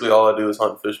 Basically, all I do is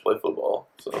hunt and fish, play football.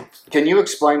 So Can you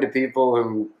explain to people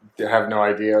who have no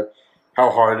idea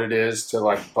how hard it is to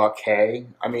like buck hay?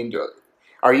 I mean,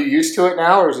 are you used to it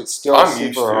now, or is it still I'm super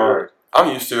used to hard? it.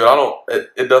 I'm used to it. I don't.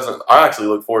 It doesn't. I actually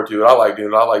look forward to it. I like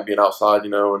doing it. I like being outside, you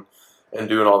know, and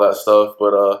doing all that stuff.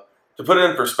 But to put it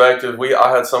in perspective,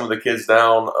 I had some of the kids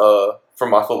down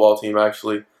from my football team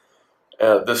actually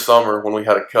this summer when we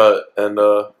had a cut, and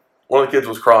one of the kids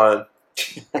was crying.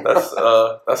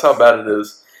 That's how bad it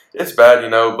is. It's bad, you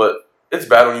know, but it's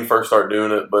bad when you first start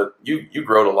doing it. But you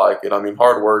grow to like it. I mean,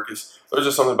 hard work is. There's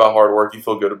just something about hard work. You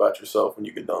feel good about yourself when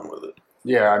you get done with it.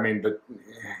 Yeah, I mean, but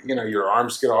you know, your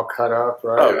arms get all cut up,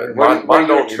 right? Oh, yeah. Mine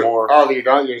don't anymore. Oh, you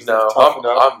don't? You're No, toughened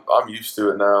up? I'm used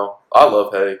to it now. I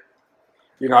love hay.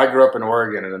 You know, I grew up in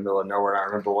Oregon in the middle of nowhere, and I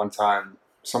remember one time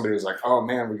somebody was like, "Oh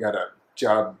man, we got a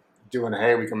job doing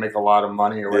hay. We can make a lot of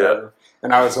money or whatever."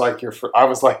 And I was like your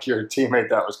teammate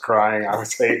that was crying. I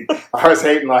was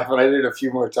hating life, and I did it a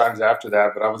few more times after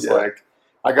that. But I was like,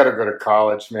 I got to go to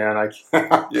college, man.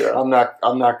 I'm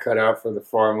not cut out for the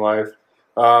farm life.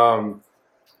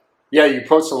 Yeah, you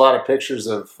post a lot of pictures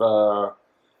of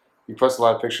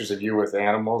you with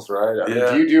animals, right? I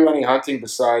mean, do you do any hunting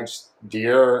besides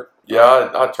deer?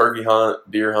 Yeah, I turkey hunt,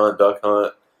 deer hunt, duck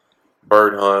hunt,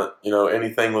 bird hunt. You know,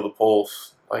 anything with a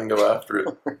pulse, I can go after it.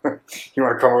 You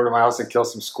want to come over to my house and kill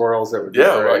some squirrels? That would be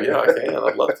right, great. yeah, I can.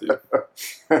 I'd love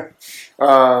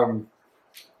to.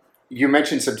 You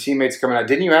mentioned some teammates coming out.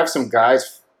 Didn't you have some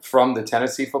guys from the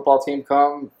Tennessee football team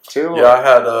come too?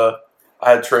 Yeah,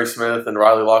 I had Trey Smith and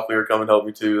Riley Locklear come and help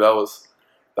me too. That was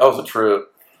a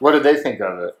trip. What did they think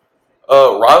of it?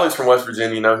 Riley's from West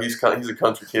Virginia. You know, he's a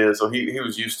country kid, so he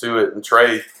was used to it. And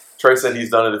Trey said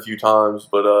he's done it a few times,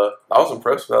 but I was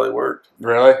impressed with how they worked.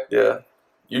 Really? Yeah.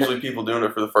 Usually people doing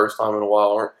it for the first time in a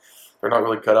while they're not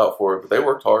really cut out for it, but they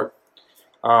worked hard.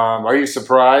 Are you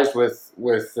surprised with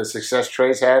the success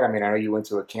Trey's had? I mean, I know you went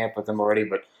to a camp with him already,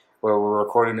 but we're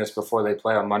recording this before they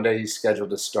play on Monday. He's scheduled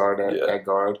to start at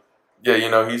guard. Yeah,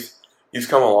 you know, he's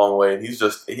come a long way, and he's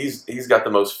got the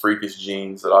most freakish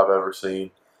genes that I've ever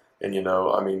seen. And you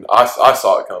know, I mean, I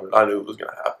saw it coming. I knew it was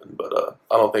going to happen, but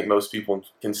I don't think most people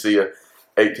can see a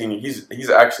 18. He's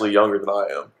actually younger than I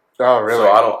am. Oh, really?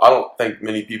 So I don't think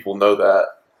many people know that,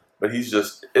 but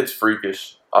it's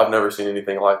freakish. I've never seen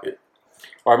anything like it.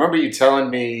 Well, I remember you telling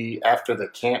me after the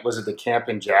camp. Was it the camp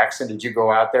in Jackson? Did you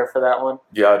go out there for that one?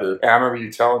 Yeah, I did. Yeah, I remember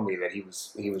you telling me that he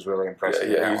was really impressive.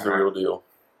 Yeah, he's the real deal.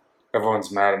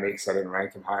 Everyone's mad at me because I didn't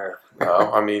rank him higher.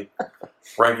 No, I mean,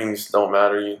 rankings don't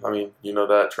matter. You know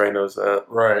that. Trey knows that.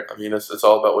 Right. I mean, it's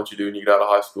all about what you do when you get out of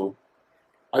high school.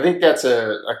 I think that's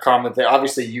a common thing.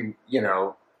 Obviously, you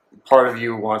know, part of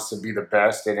you wants to be the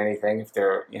best at anything. If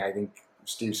they're, you know, I think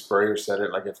Steve Spurrier said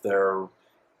it, like if they're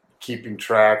keeping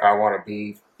track, I want to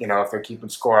be, you know, if they're keeping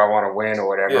score, I want to win or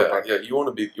whatever. Yeah, you want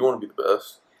to be the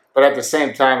best. But at the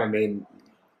same time, I mean,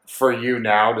 for you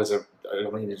now, is it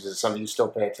something you still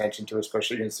pay attention to,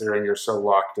 especially considering you're so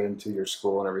locked into your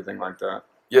school and everything like that?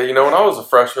 Yeah, you know, when I was a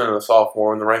freshman and a sophomore,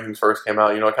 when the rankings first came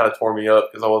out, you know, it kind of tore me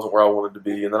up because I wasn't where I wanted to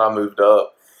be, and then I moved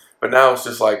up. But now it's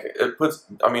just like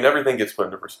everything gets put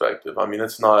into perspective. I mean,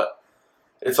 it's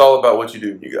all about what you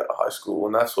do when you get out of high school,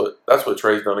 and that's what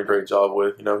Trey's done a great job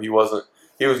with. You know, he was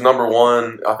number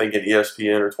one, I think, in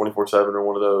ESPN or 24/7 or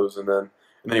one of those, and then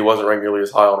he wasn't ranked nearly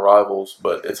as high on Rivals.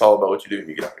 But it's all about what you do when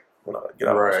you get out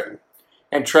of high school.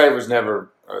 And Trey was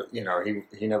never, you know,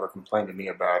 he never complained to me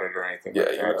about it or anything. Yeah,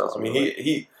 like that. you know, I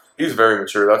mean, he's very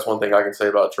mature. That's one thing I can say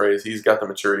about Trey is he's got the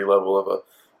maturity level of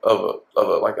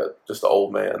just an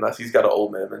old man. He's got an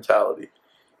old man mentality.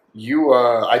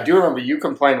 I do remember you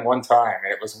complained one time,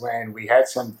 and it was when we had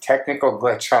some technical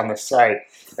glitch on the site,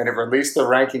 and it released the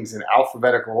rankings in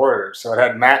alphabetical order. So it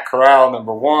had Matt Corral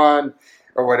number 1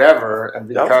 or whatever. And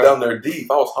because I was down there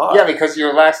deep, I was hot. Yeah, because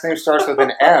your last name starts with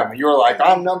an M. You were like,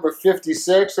 I'm number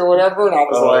 56 or whatever, and I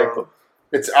was like,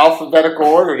 it's alphabetical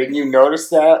order. Didn't you notice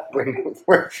that when you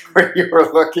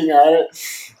were looking at it?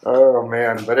 Oh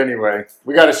man! But anyway,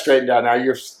 we got it straightened out now.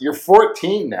 You're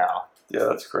 14 now. Yeah,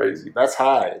 that's crazy. That's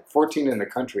high. 14 in the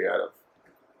country out of,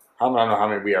 I don't know how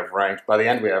many we have ranked. By the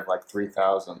end, we have like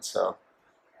 3,000. So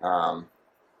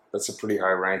that's a pretty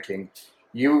high ranking.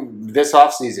 This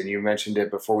offseason, you mentioned it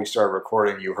before we started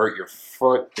recording, you hurt your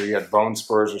foot or you had bone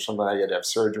spurs or something like that. You had to have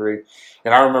surgery.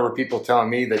 And I remember people telling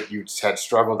me that you had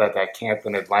struggled at that camp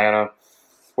in Atlanta.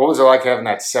 What was it like having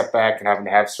that setback and having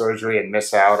to have surgery and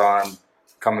miss out on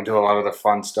coming to a lot of the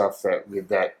fun stuff that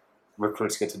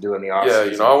recruits get to do in the Yeah,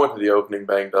 offseason. I went to the opening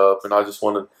banged up, and I just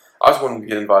wanted to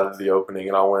get invited to the opening,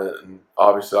 and I went, and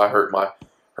obviously I hurt my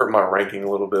ranking a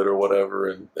little bit or whatever,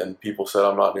 and people said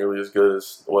I'm not nearly as good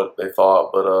as what they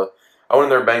thought, but I went in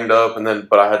there banged up, and then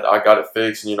but I got it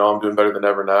fixed, and I'm doing better than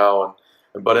ever now,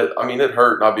 but it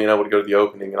hurt not being able to go to the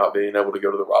opening and not being able to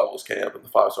go to the rivals camp and the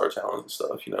 5-star challenge and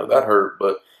stuff, that hurt,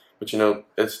 but it's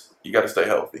you got to stay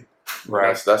healthy,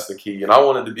 Right. That's the key, and I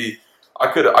wanted to be. I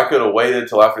could have waited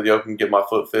till after the open to get my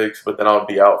foot fixed, but then I would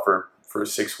be out for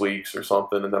 6 weeks or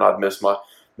something, and then I'd miss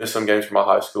some games for my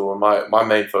high school. And my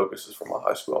main focus is for my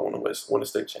high school. I want to win a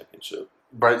state championship.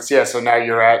 But yeah, so now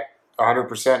you're at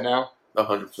 100% now.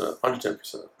 100%,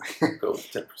 110%. Go with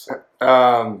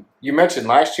 10%. You mentioned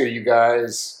last year you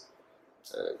guys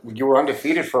you were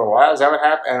undefeated for a while. Is that what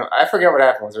happened? And I forget what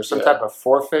happened. Was there some type of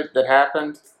forfeit that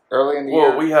happened early in the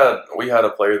year? Well, we had a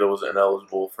player that was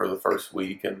ineligible for the first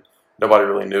week, and nobody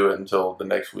really knew it until the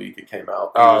next week it came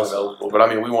out. He was ineligible. But,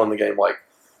 we won the game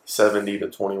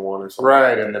 70-21 or something.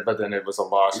 Right, but then it was a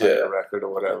loss on the record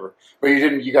or whatever. But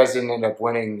you guys didn't end up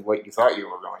winning what you thought you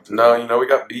were going to. No, we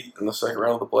got beat in the second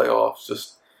round of the playoffs.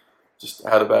 Just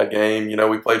had a bad game.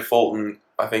 We played Fulton,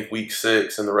 I think, week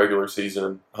 6 in the regular season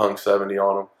and hung 70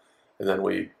 on them. And then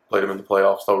we played them in the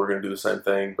playoffs, thought we were going to do the same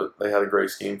thing, but they had a great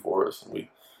scheme for us, and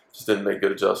we just didn't make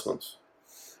good adjustments.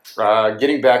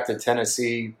 Getting back to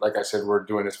Tennessee, like I said, we're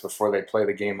doing this before they play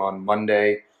the game on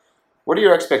Monday. What are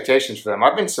your expectations for them?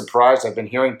 I've been surprised. I've been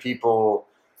hearing people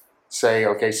say,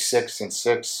 okay,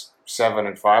 6-6,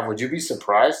 7-5. Would you be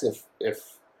surprised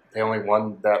if they only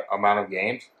won that amount of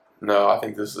games? No, I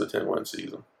think this is a 10-win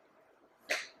season.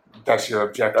 That's your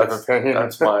objective opinion?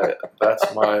 That's my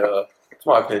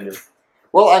opinion.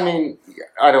 Well,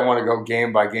 I don't want to go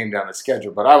game by game down the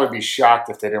schedule, but I would be shocked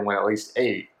if they didn't win at least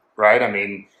 8,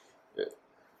 right?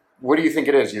 What do you think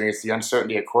it is? Do you think it's the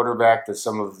uncertainty at quarterback that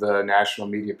some of the national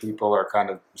media people are kind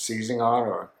of seizing on?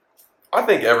 Or I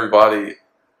think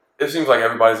it seems like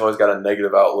everybody's always got a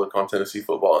negative outlook on Tennessee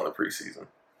football in the preseason.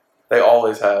 They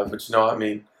always have, but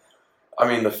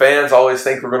the fans always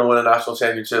think we're going to win a national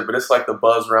championship, but it's like the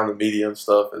buzz around the media and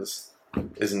stuff is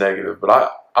negative.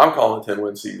 But I'm calling it a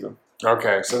 10-win season.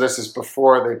 Okay, so this is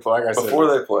before they play. Like I before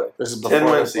said, they play. This is before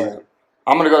 10-win they season. play.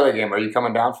 I'm going to go to the game. Are you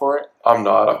coming down for it? I'm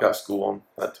not. I've got school on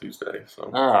that Tuesday. So.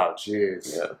 Oh,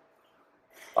 jeez. Yeah.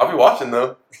 I'll be watching,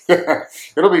 though.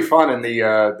 It'll be fun in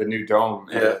the new dome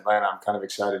in Atlanta. I'm kind of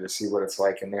excited to see what it's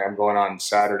like in there. I'm going on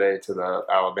Saturday to the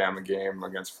Alabama game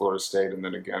against Florida State, and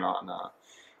then again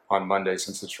on Monday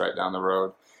since it's right down the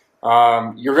road.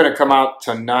 You're going to come out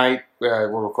tonight. We're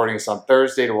recording this on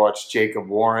Thursday to watch Jacob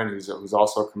Warren, who's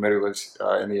also a committer, lives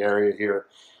in the area here.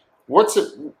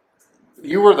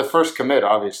 You were the first commit,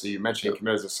 obviously. You mentioned you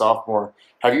committed as a sophomore.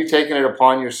 Have you taken it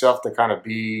upon yourself to kind of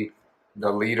be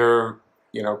the leader,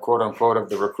 quote unquote, of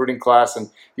the recruiting class? And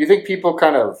do you think people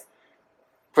kind of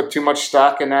put too much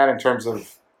stock in that in terms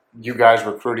of you guys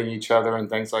recruiting each other and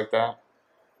things like that?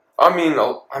 I don't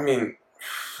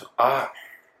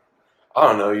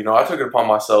know. I took it upon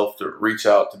myself to reach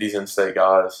out to these in-state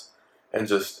guys and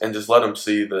just let them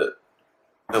see that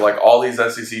all these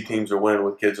SEC teams are winning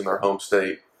with kids in their home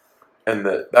state, and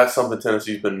that's something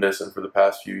Tennessee's been missing for the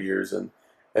past few years. And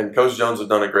Coach Jones has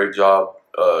done a great job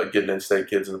getting in-state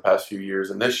kids in the past few years,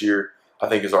 and this year I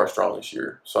think is our strongest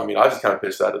year. So I just kind of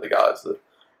pitched that to the guys that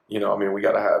we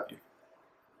got to have you.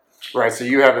 Right. So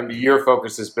your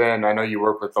focus has been. I know you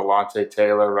work with Delonte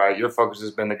Taylor, right? Your focus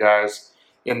has been the guys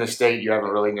in the state. You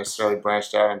haven't really necessarily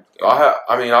branched out.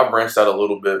 I branched out a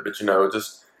little bit, but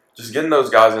just getting those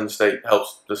guys in the state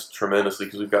helps just tremendously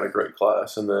because we've got a great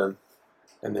class, and then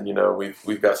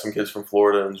we've got some kids from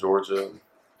Florida and Georgia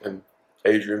and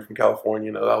Adrian from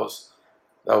California.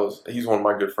 He's one of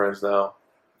my good friends now.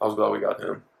 I was glad we got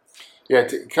him. Yeah,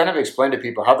 to kind of explain to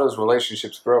people how those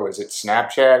relationships grow. Is it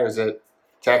Snapchat? Is it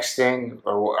texting?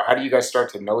 Or how do you guys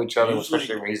start to know each other,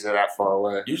 especially when he's that far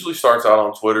away? Usually starts out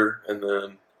on Twitter, and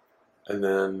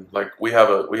then we have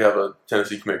a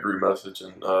Tennessee commit group message,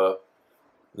 and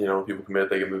when people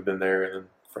commit, they get moved in there, and then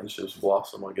friendships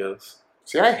blossom, I guess.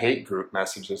 See, I hate group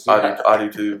messages. I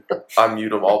do too. I mute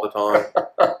them all the time.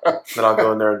 Then I'll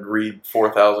go in there and read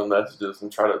 4,000 messages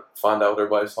and try to find out what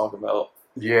everybody's talking about.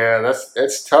 Yeah,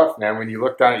 it's tough, man. When you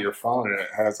look down at your phone and it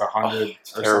has 100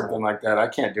 or something like that, I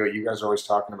can't do it. You guys are always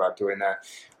talking about doing that.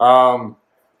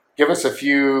 Give us a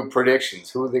few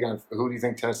predictions. Who do you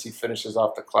think Tennessee finishes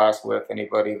off the class with?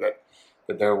 Anybody that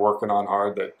they're working on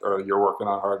hard, or you're working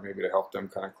on hard, maybe to help them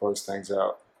kind of close things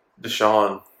out?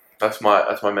 Deshaun, that's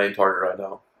my main target right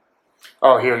now.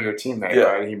 Oh, your teammate, yeah.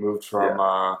 Right? He moved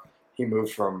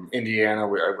from Indiana.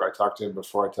 I talked to him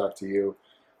before I talked to you.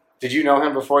 Did you know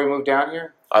him before he moved down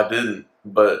here? I didn't,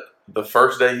 but the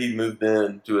first day he moved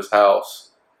in to his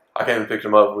house, I came and picked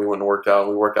him up. And we went and worked out.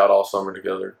 We worked out all summer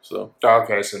together. So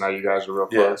Okay, so now you guys are real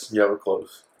close. yeah, we're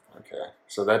close. Okay,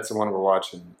 so that's the one we're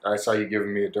watching. I saw you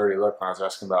giving me a dirty look when I was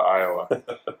asking about Iowa.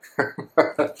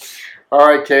 All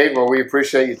right, Cade. Well, we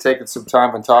appreciate you taking some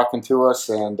time and talking to us,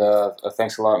 and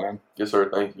thanks a lot, man. Yes,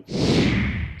 sir. Thank you.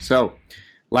 So,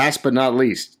 last but not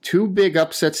least, 2 big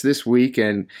upsets this week,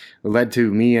 and led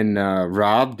to me and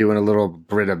Rob doing a little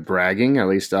bit of bragging. At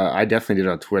least I definitely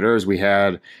did on Twitter, as we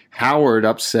had Howard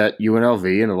upset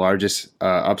UNLV in the largest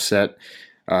upset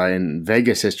in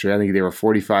Vegas history. I think they were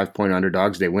 45-point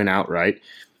underdogs. They win outright.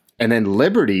 And then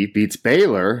Liberty beats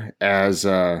Baylor, as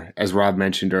Rob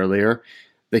mentioned earlier.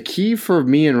 The key for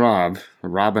me and Rob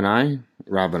and I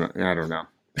don't know.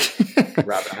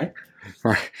 Rob and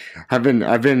I. I've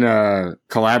been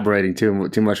collaborating too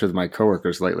much with my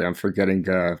coworkers lately. I'm forgetting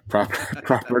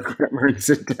proper grammar and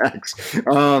syntax.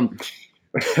 The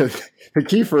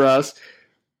key for us: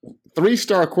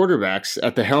 3-star quarterbacks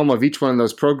at the helm of each one of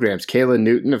those programs. Kalen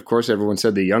Newton, of course, everyone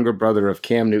said the younger brother of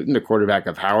Cam Newton, the quarterback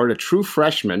of Howard, a true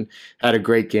freshman, had a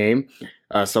great game.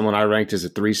 Someone I ranked as a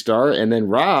 3-star. And then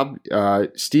Rob,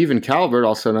 Stephen Calvert,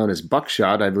 also known as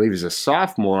Buckshot, I believe is a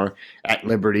sophomore at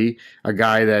Liberty, a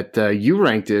guy that you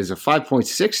ranked as a 5.6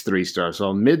 3-star,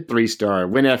 so a mid 3-star,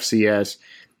 win FCS.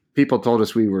 People told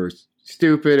us we were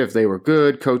stupid. If they were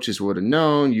good, coaches would have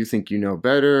known. You think you know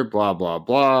better, blah, blah,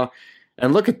 blah.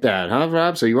 And look at that, huh,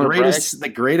 Rob? So you want to brag? The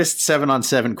greatest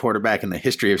 7-on-7 quarterback in the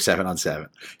history of 7-on-7.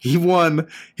 He won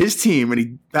his team, and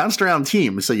he bounced around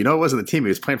teams. So it wasn't the team. He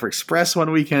was playing for Express one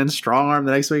weekend, Strong Arm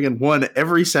the next weekend, won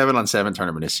every 7-on-7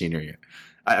 tournament his senior year.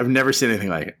 I've never seen anything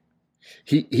like it.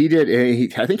 He did.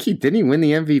 I think didn't win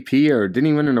the MVP, or didn't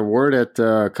he win an award at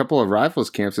a couple of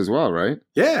Rivals camps as well, right?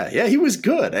 Yeah, he was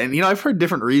good. And, I've heard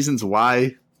different reasons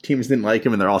why teams didn't like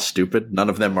him, and they're all stupid. None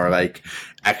of them are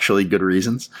actually good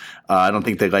reasons. I don't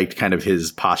think they liked kind of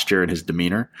his posture and his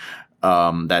demeanor.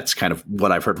 That's kind of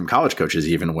what I've heard from college coaches,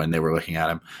 even when they were looking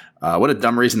at him. What a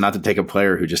dumb reason not to take a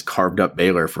player who just carved up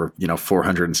Baylor for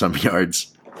 400 and some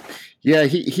yards. Yeah,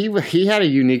 he had a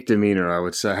unique demeanor, I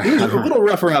would say. He was a little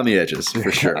rough around the edges,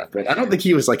 for sure. But I don't think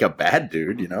he was a bad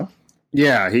dude,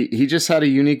 Yeah, he just had a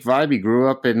unique vibe. He grew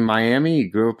up in Miami. He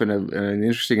grew up in an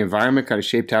interesting environment, kind of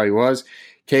shaped how he was.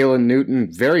 Kalen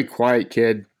Newton, very quiet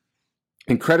kid,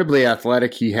 incredibly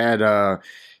athletic. He had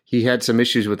some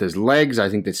issues with his legs, I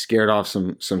think, that scared off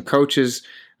some coaches.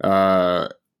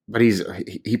 But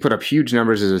he put up huge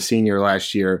numbers as a senior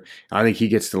last year. I think he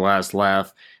gets the last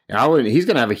laugh. And he's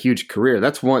going to have a huge career.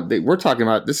 That's one we're talking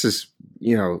about. This is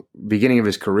beginning of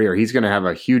his career. He's going to have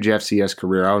a huge FCS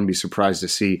career. I wouldn't be surprised to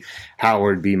see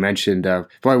Howard be mentioned.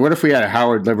 Boy, what if we had a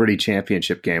Howard Liberty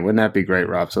championship game? Wouldn't that be great,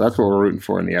 Rob? So that's what we're rooting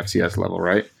for in the FCS level,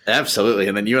 right? Absolutely.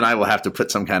 And then you and I will have to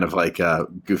put some kind of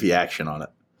goofy action on it.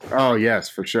 Oh, yes,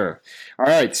 for sure. All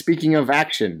right. Speaking of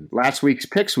action, last week's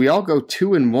picks, we all go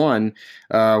 2-1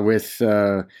 with,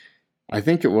 I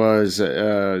think it was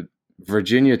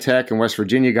Virginia Tech and West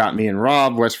Virginia got me and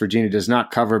Rob. West Virginia does not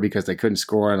cover because they couldn't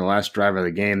score on the last drive of the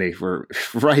game. They were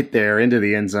right there into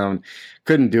the end zone.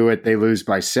 Couldn't do it. They lose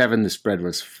by 7. The spread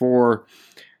was 4.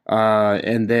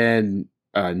 And then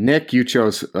Nick, you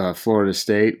chose Florida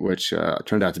State, which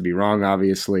turned out to be wrong,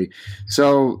 obviously.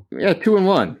 So, yeah,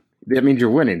 2-1. That means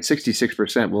you're winning.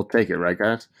 66%. We'll take it, right,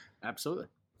 guys? Absolutely.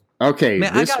 Okay.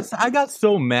 Man, I got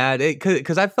so mad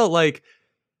because I felt like,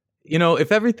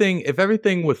 if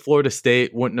everything with Florida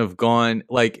State wouldn't have gone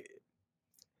I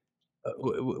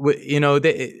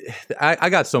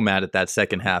got so mad at that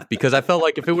second half because I felt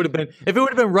like if it would have been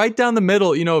right down the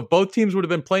middle, if both teams would have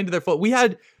been playing to their full, we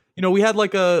had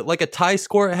like a tie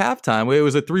score at halftime. It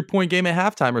was a 3-point game at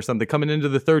halftime or something coming into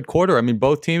the third quarter. I mean,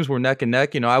 both teams were neck and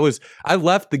neck. I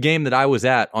left the game that I was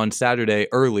at on Saturday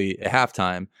early at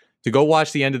halftime to go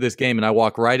watch the end of this game, and I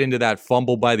walk right into that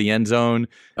fumble by the end zone,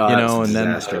 and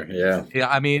then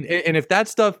I mean, and if that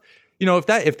stuff,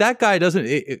 if that guy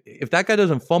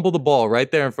doesn't fumble the ball right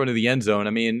there in front of the end zone,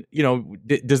 I mean,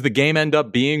 does the game end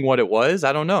up being what it was?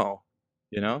 I don't know,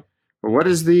 What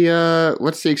is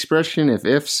what's the expression? If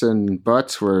ifs and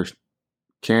buts were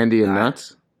candy and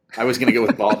nuts? I was going to go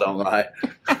with ball don't lie.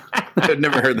 I've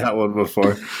never heard that one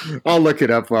before. I'll look it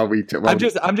up while we. I'm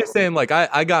just saying,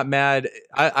 I got mad.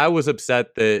 I was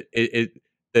upset that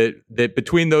that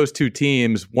between those two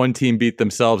teams, one team beat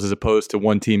themselves as opposed to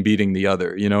one team beating the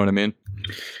other. You know what I mean?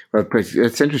 But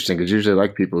it's interesting because usually I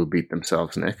like people who beat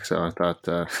themselves, Nick. So I thought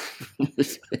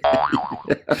that's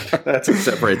what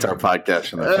separates our podcast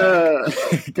from the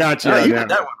pack. Gotcha. Oh, you got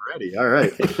that one ready. All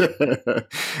right.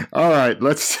 All right.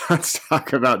 Let's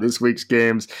talk about this week's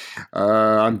games.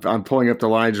 I'm pulling up the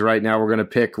lines right now. We're going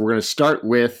to start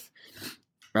with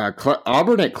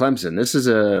Auburn at Clemson. This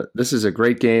is a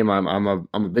great game. I'm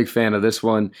a big fan of this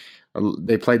one.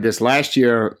 They played this last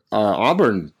year.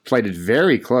 Auburn played it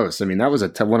very close. I mean, that was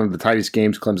one of the tightest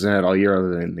games Clemson had all year,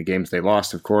 other than the games they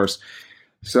lost, of course.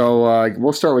 So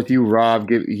we'll start with you, Rob.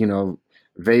 Vape,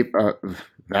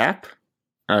 Vap.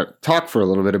 Talk for a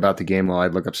little bit about the game while I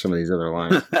look up some of these other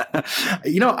lines.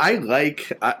 I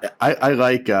like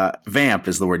Vamp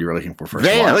is the word you were looking for first.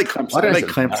 Vamp. I like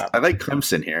Clemson. I like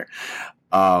Clemson here.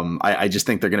 I just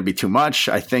think they're going to be too much.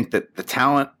 I think that the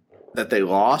talent that they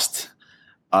lost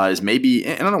is maybe,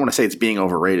 and I don't want to say it's being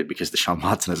overrated because Deshaun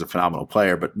Watson is a phenomenal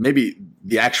player, but maybe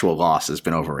the actual loss has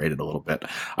been overrated a little bit.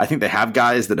 I think they have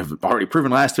guys that have already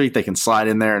proven last week they can slide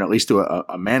in there and at least do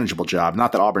a manageable job.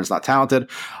 Not that Auburn's not talented.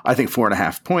 I think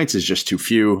 4.5 points is just too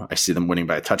few. I see them winning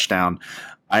by a touchdown.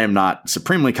 I am not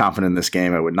supremely confident in this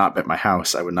game. I would not bet my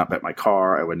house. I would not bet my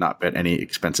car. I would not bet any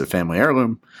expensive family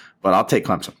heirloom, but I'll take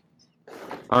Clemson.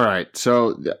 All right.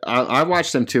 So I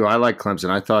watched them too. I like Clemson.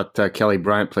 I thought Kelly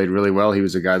Bryant played really well. He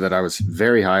was a guy that I was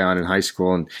very high on in high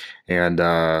school, and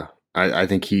I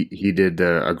think he did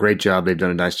a great job. They've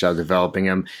done a nice job developing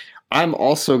him. I'm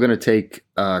also going to take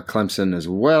Clemson as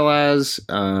well as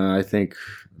I think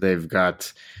they've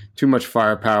got too much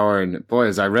firepower. And boy,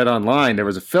 as I read online, there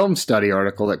was a film study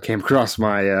article that came across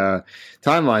my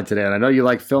timeline today. And I know you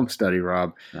like film study,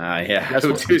 Rob. Yeah.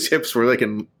 Whose hips were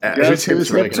looking good.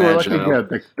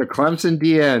 The Clemson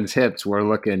DN's hips were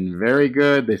looking very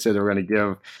good. They said they were going to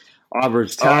give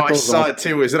Auburn's tackles. Oh, I saw it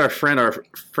too. Is it our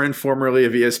friend formerly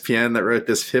of ESPN that wrote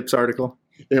this hips article?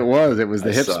 It was. It was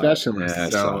the hip specialist.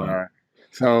 Yeah,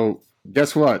 so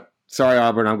guess what? Sorry,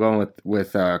 Auburn. I'm going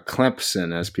with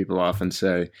Clemson, as people often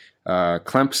say.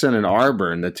 Clemson and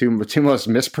Auburn, the two most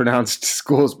mispronounced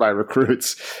schools by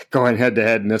recruits, going head to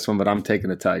head in this one. But I'm taking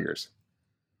the Tigers.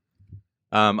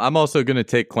 I'm also going to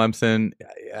take Clemson.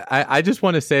 I just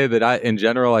want to say that in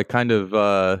general, I kind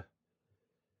of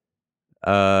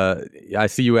I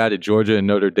see you added Georgia and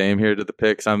Notre Dame here to the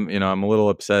picks. I'm a little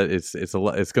upset. It's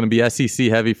going to be SEC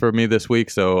heavy for me this week,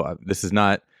 so this is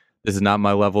not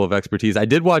my level of expertise. I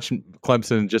did watch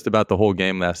Clemson just about the whole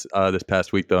game this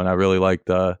past week though, and I really liked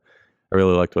what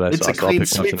I saw. It's a clean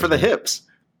sweep for the hips.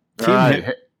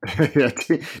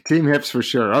 Team hips for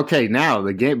sure. Okay, now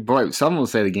the game. Boy, some will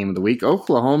say the game of the week.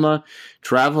 Oklahoma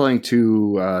traveling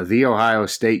to The Ohio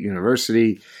State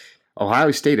University.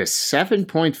 Ohio State a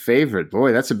 7-point favorite.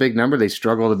 Boy, that's a big number. They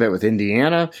struggled a bit with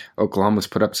Indiana. Oklahoma's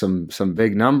put up some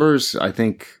big numbers. I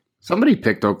think somebody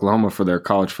picked Oklahoma for their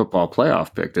college football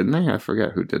playoff pick, didn't they? I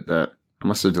forget who did that. I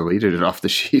must have deleted it off the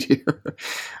sheet here.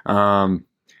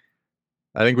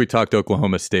 I think we talked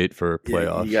Oklahoma State for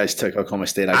playoffs. You guys took Oklahoma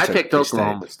State. I picked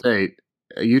Oklahoma State.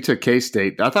 You took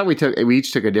K-State. I thought we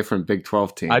each took a different Big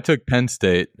 12 team. I took Penn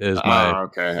State as my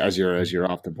as your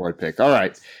off the board pick. All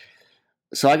right.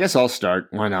 So I guess I'll start.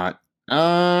 Why not?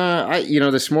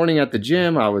 This morning at the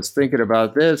gym, I was thinking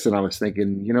about this, and I was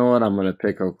thinking, you know what? I'm going to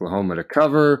pick Oklahoma to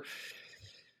cover.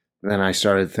 Then I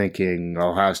started thinking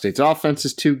Ohio State's offense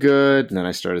is too good. And then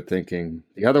I started thinking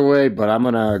the other way, but I'm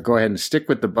going to go ahead and stick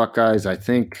with the Buckeyes. I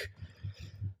think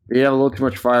they have a little too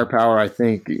much firepower. I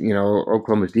think,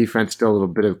 Oklahoma's defense still a little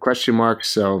bit of question marks.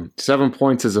 So 7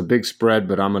 points is a big spread,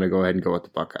 but I'm going to go ahead and go with the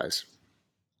Buckeyes.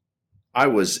 I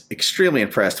was extremely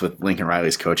impressed with Lincoln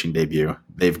Riley's coaching debut.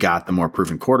 They've got the more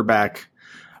proven quarterback.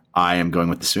 I am going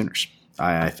with the Sooners.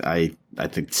 I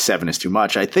think 7 is too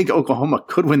much. I think Oklahoma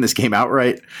could win this game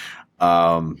outright.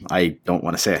 I don't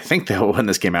want to say I think they'll win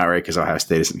this game outright because Ohio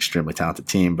State is an extremely talented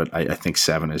team, but I think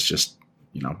 7 is just,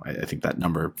 I think that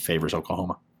number favors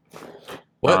Oklahoma.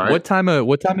 What time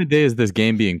of day is this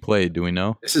game being played? Do we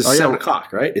know? This is 7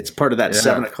 o'clock, right? It's part of that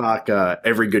 7 o'clock.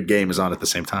 Every good game is on at the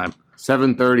same time.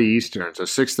 7:30 Eastern, so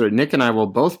 6:30. Nick and I will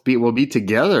both be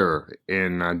together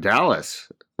in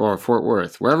Dallas or Fort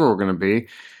Worth, wherever we're going to be.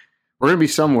 We're going to be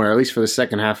somewhere, at least for the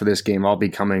second half of this game. I'll be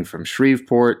coming from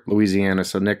Shreveport, Louisiana.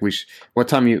 So Nick, what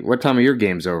time of your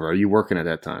game's over? Are you working at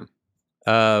that time?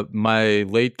 My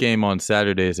late game on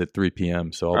Saturday is at 3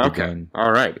 p.m. So I'll be done.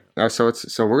 All right. So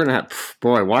we're gonna have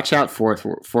watch out Fort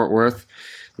Worth.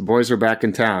 The boys are back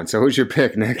in town. So who's your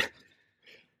pick, Nick?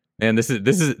 And this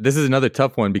is another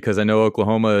tough one because I know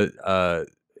Oklahoma.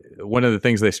 One of the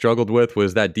things they struggled with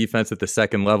was that defense at the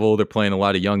second level. They're playing a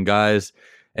lot of young guys,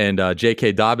 and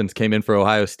J.K. Dobbins came in for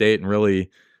Ohio State and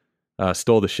really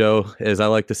stole the show, as I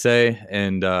like to say,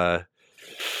 and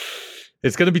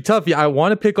it's going to be tough. Yeah, I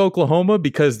want to pick Oklahoma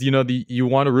because you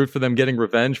want to root for them getting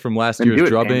revenge from last year's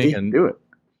drubbing, Andy. and Do it.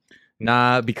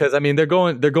 Nah, because I mean they're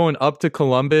going up to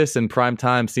Columbus, and prime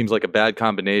time seems like a bad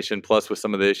combination. Plus, with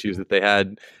some of the issues that they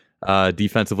had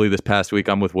defensively this past week,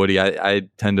 I'm with Woody. I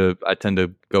tend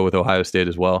to go with Ohio State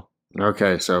as well.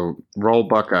 Okay, so roll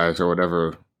Buckeyes or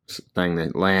whatever thing they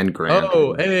land grant.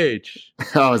 Oh, H.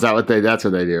 Oh, is that what that's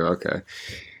what they do? Okay.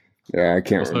 Yeah, I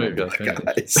can't remember.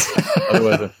 Guys.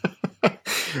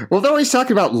 Well, they're always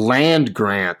talking about land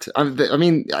grant.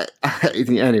 Anyway.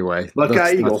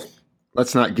 Buckeye Eagle.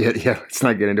 Let's not get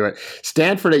into it.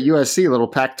 Stanford at USC, little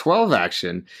Pac-12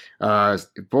 action.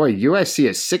 USC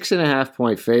is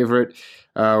 6.5-point favorite.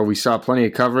 We saw plenty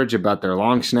of coverage about their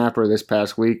long snapper this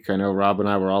past week. I know Rob and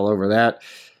I were all over that.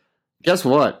 Guess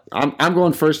what? I'm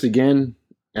going first again,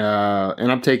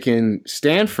 and I'm taking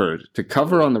Stanford to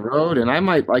cover on the road, and I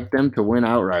might like them to win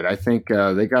outright. I think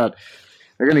they're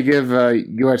going to give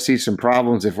USC some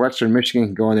problems. If Western Michigan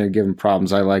can go in there and give them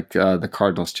problems, I like the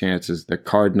Cardinals' chances. The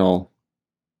Cardinal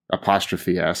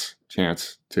 'S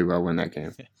chance to win that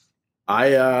game.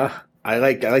 I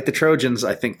like the Trojans.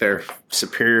 I think they're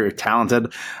superior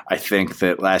talented. I think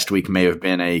that last week may have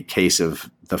been a case of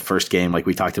the first game, like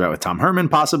we talked about with Tom Herman,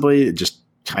 possibly just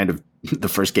kind of the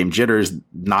first game jitters,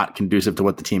 not conducive to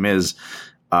what the team is.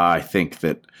 I think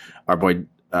that our boy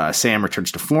Sam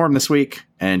returns to form this week,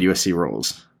 and USC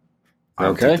rolls.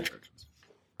 Okay.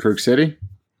 Crook City?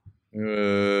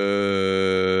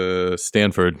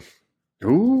 Stanford.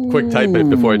 Ooh. Quick type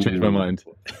it before I change my mind.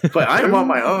 But I'm on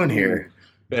my own here.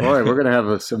 Boy, we're going to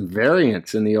have some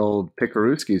variants in the old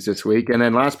Pikarooskies this week. And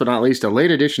then last but not least, a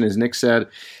late edition, as Nick said.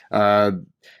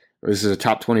 This is a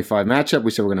top 25 matchup.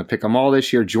 We said we're going to pick them all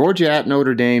this year. Georgia at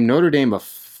Notre Dame. Notre Dame, a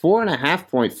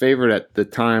 4.5-point favorite at the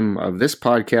time of this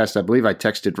podcast. I believe I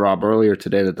texted Rob earlier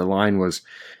today that the line was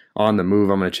on the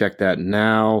move. I'm going to check that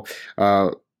now.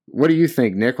 What do you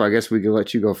think, Nick? Well, I guess we could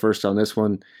let you go first on this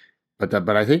one.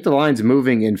 But I think the line's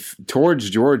moving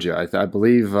towards Georgia. I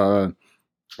believe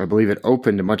it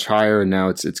opened much higher, and now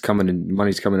it's coming in.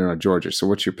 Money's coming in on Georgia. So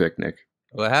what's your pick, Nick?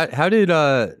 Well, how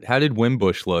did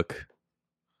Wimbush look?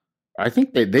 I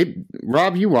think they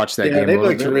Rob, you watched that game. Yeah, they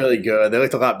looked really good. They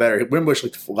looked a lot better. Wimbush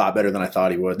looked a lot better than I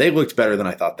thought he would. They looked better than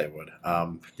I thought they would,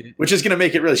 which is going to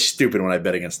make it really stupid when I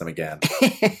bet against them again.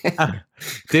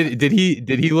 Did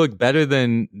he look better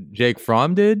than Jake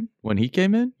Fromm did when he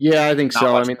came in? Yeah, I think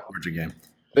so. I mean, Georgia game.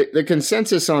 The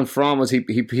consensus on Fromm was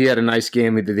he had a nice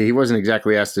game. He wasn't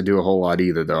exactly asked to do a whole lot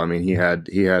either, though. I mean, he had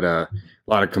a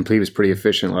lot of he was pretty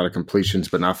efficient, a lot of completions,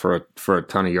 but not for a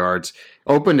ton of yards.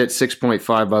 Opened at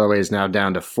 6.5, by the way, is now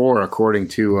down to 4, according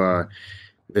to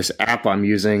this app I'm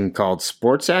using called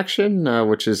Sports Action,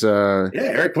 which is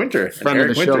Eric Winter, friend of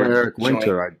the show, Eric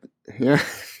Winter. Yeah,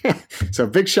 so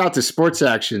big shout to Sports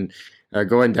Action.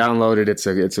 Go and download it.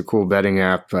 It's a cool betting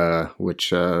app,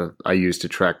 which I use to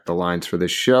track the lines for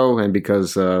this show. And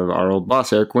because our old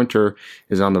boss, Eric Winter,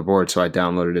 is on the board, so I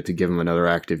downloaded it to give him another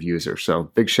active user.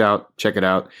 So big shout. Check it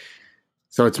out.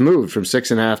 So it's moved from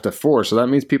 6.5 to 4. So that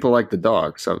means people like the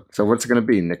dog. So what's it going to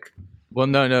be, Nick? Well,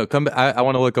 no. Come back. I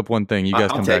want to look up one thing. You guys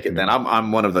I'll come take back. it then.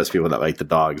 I'm one of those people that like the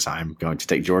dogs. I'm going to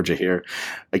take Georgia here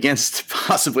against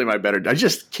possibly my better. I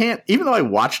just can't. Even though I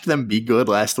watched them be good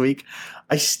last week,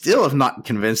 I still am not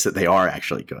convinced that they are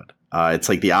actually good. It's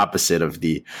like the opposite of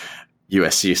the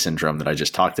USC syndrome that I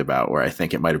just talked about, where I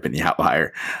think it might have been the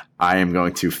outlier. I am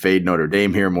going to fade Notre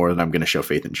Dame here more than I'm going to show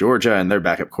faith in Georgia and their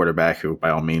backup quarterback, who by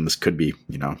all means could be,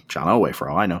 John Elway for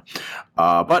all I know.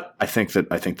 But I think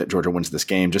that Georgia wins this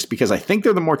game just because I think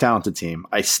they're the more talented team.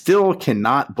 I still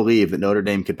cannot believe that Notre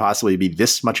Dame could possibly be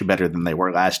this much better than they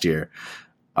were last year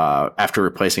after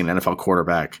replacing an NFL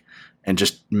quarterback and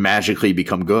just magically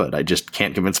become good. I just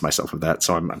can't convince myself of that,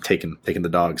 so I'm taking the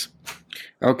dogs.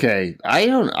 Okay,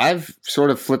 I've sort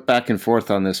of flipped back and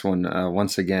forth on this one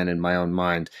once again in my own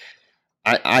mind.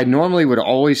 I normally would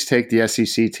always take the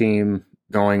SEC team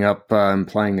going up and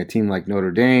playing a team like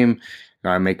Notre Dame.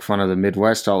 I make fun of the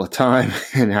Midwest all the time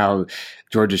and how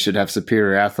Georgia should have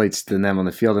superior athletes than them on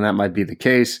the field, and that might be the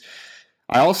case.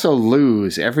 I also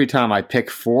lose every time I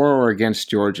pick for or against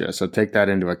Georgia, so take that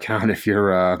into account if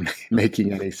you're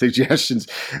making any suggestions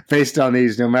based on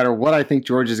these. No matter what I think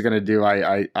Georgia's going to do,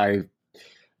 I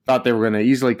thought they were going to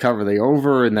easily cover the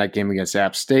over in that game against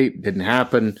App State. Didn't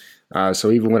happen.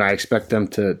 So even when I expect them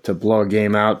to blow a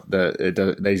game out,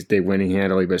 they win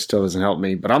handily, but it still doesn't help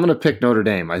me. But I'm going to pick Notre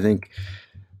Dame. I think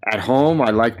At home,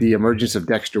 I like the emergence of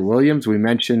Dexter Williams. I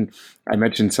mentioned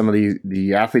some of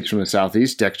the athletes from the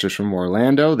Southeast. Dexter's from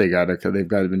Orlando. They've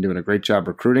been doing a great job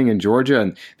recruiting in Georgia,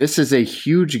 and this is a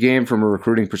huge game from a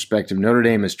recruiting perspective. Notre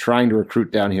Dame is trying to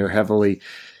recruit down here heavily.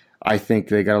 I think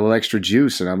they got a little extra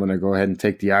juice, and I'm going to go ahead and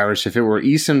take the Irish. If it were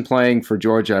Eason playing for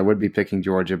Georgia, I would be picking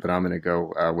Georgia, but I'm going to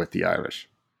go with the Irish.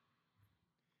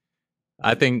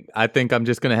 I think I'm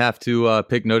just gonna have to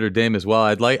pick Notre Dame as well.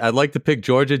 I'd like to pick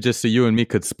Georgia just so you and me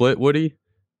could split, Woody.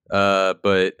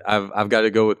 But I've got to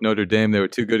go with Notre Dame. They were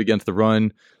too good against the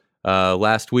run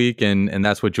last week, and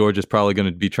that's what Georgia's probably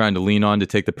going to be trying to lean on to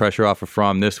take the pressure off of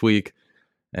Fromm this week.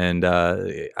 And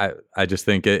I just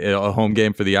think a home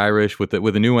game for the Irish with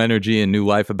a new energy and new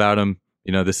life about them.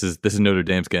 You know, this is Notre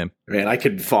Dame's game. Man, I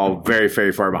could fall very,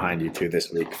 very far behind you two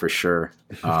this week for sure.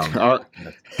 Let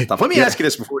me ask you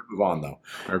this before we move on, though,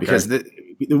 because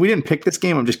we didn't pick this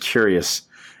game. I'm just curious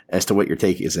as to what your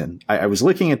take is in. I was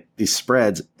looking at these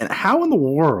spreads, and how in the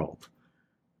world,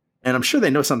 and I'm sure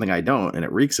they know something I don't, and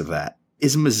it reeks of that,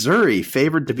 is Missouri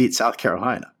favored to beat South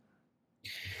Carolina?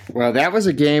 Well, that was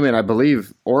a game, and I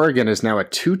believe Oregon is now a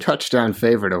 2-touchdown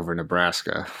favorite over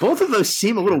Nebraska. Both of those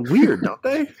seem a little weird, don't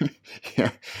they?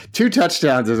 Yeah, 2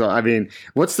 touchdowns is. I mean,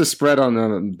 what's the spread on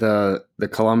the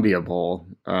Columbia Bowl?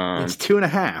 It's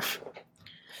 2.5.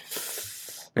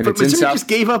 And but Missouri just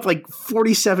gave up like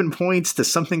 47 points to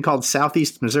something called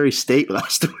Southeast Missouri State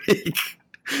last week.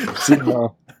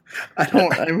 I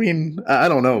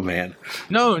don't know, man.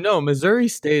 No, Missouri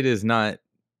State is not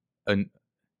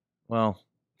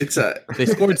they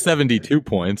scored 72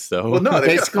 points, though. Well, no,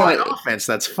 they scored offense.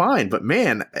 That's fine, but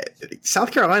man, South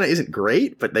Carolina isn't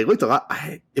great, but they looked a lot.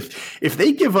 If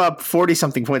they give up 40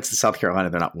 something points to South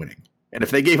Carolina, they're not winning. And if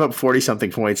they gave up 40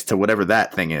 something points to whatever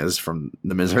that thing is from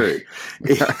the Missouri,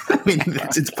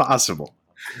 it's possible.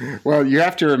 Well, you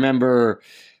have to remember,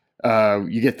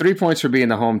 you get 3 points for being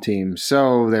the home team,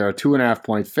 so they're a 2.5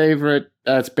 point favorite.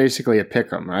 That's basically a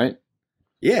pick 'em, right?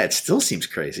 Yeah, it still seems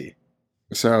crazy.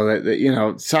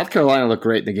 So, South Carolina looked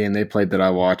great in the game they played that I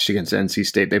watched against NC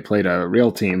State. They played a real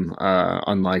team,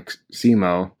 unlike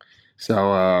SEMO.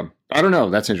 So, I don't know.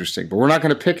 That's interesting. But we're not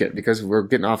going to pick it because we're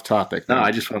getting off topic. No,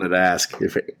 I just wanted to ask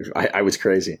if I was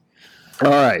crazy.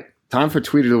 All right. Time for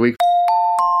Tweet of the Week.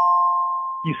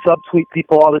 You subtweet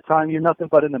people all the time. You're nothing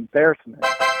but an embarrassment.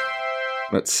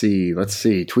 Let's see.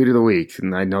 Tweet of the Week.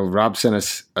 And I know Rob sent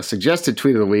us a suggested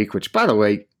Tweet of the Week, which, by the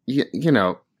way,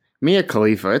 Mia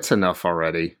Khalifa, it's enough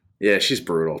already. Yeah, she's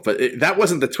brutal. But that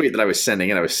wasn't the tweet that I was sending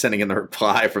in. I was sending in the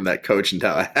reply from that coach in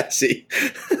Tallahassee.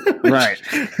 Right.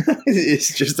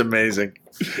 It's just amazing.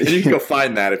 And you can go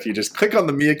find that if you just click on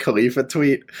the Mia Khalifa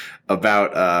tweet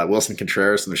about Wilson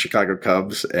Contreras and the Chicago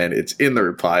Cubs, and it's in the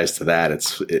replies to that.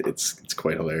 It's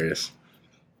quite hilarious.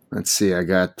 Let's see. I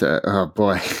got oh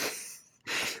boy.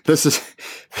 This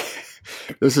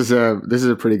is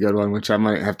a pretty good one, which I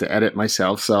might have to edit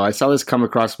myself. So I saw this come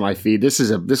across my feed. This was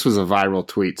a viral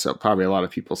tweet, so probably a lot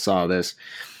of people saw this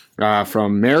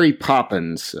from Mary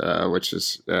Poppins, which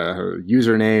is her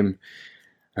username.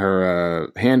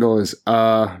 Her handle is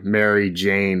Mary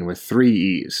Jane with 3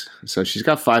 E's. So she's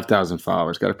got 5,000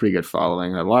 followers, got a pretty good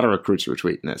following. A lot of recruits were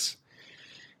tweeting this.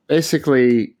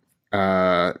 Basically,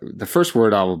 the first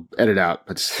word I'll edit out,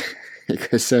 but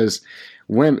it says.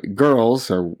 Girls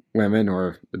or women,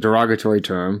 or a derogatory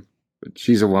term.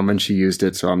 She's a woman. She used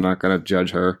it, so I'm not going to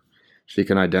judge her. She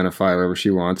can identify whoever she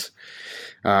wants.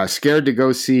 Scared to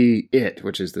go see It,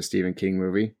 which is the Stephen King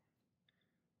movie.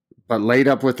 But laid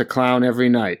up with the clown every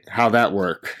night. How'd that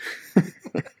work?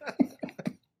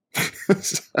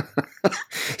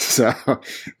 So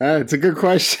it's a good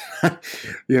question.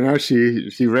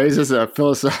 She raises a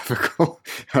philosophical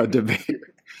debate.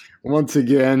 Once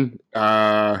again,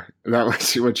 that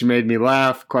was what made me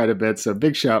laugh quite a bit. So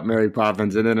big shout, Mary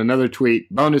Poppins. And then another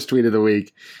tweet, bonus tweet of the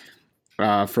week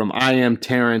from I Am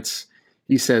Terrence.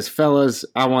 He says, fellas,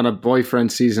 I want a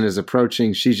boyfriend season is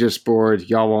approaching. She's just bored.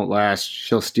 Y'all won't last.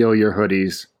 She'll steal your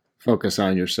hoodies. Focus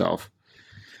on yourself.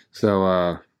 So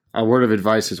a word of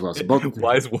advice as well. So both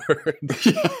wise word.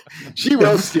 She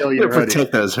will steal your hoodies.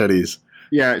 Protect those hoodies.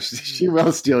 Yeah, she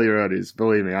will steal your hoodies.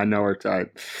 Believe me, I know her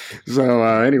type. So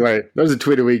anyway, there's a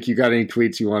tweet a week. You got any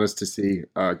tweets you want us to see,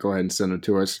 go ahead and send them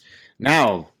to us.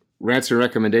 Now, rants and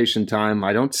recommendation time.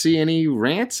 I don't see any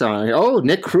rants on it. Oh,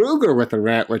 Nick Kruger with a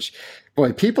rant, which,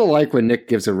 boy, people like when Nick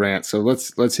gives a rant. So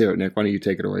let's hear it, Nick. Why don't you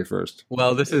take it away first?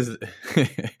 Well, this is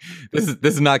this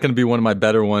is not going to be one of my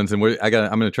better ones, and I'm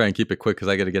going to try and keep it quick because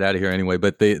I got to get out of here anyway.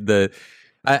 But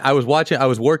I was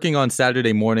working on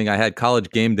Saturday morning. I had College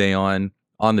Game Day on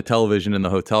the television in the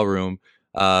hotel room.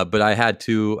 but I had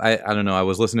to. I don't know. I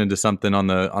was listening to something on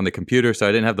the computer, so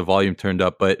I didn't have the volume turned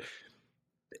up. But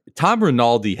Tom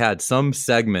Rinaldi had some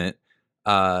segment.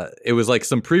 It was like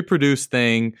some pre-produced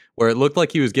thing where it looked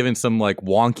like he was giving some like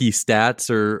wonky stats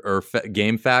or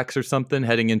game facts or something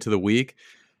heading into the week,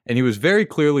 and he was very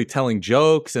clearly telling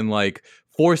jokes and like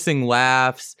forcing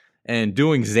laughs and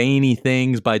doing zany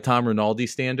things by Tom Rinaldi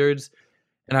standards.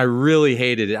 And I really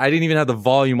hated it. I didn't even have the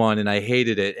volume on, and I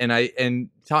hated it. And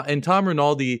Tom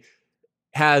Rinaldi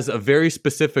has a very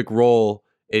specific role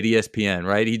at ESPN,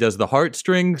 right? He does the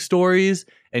heartstring stories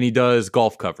and he does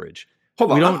golf coverage.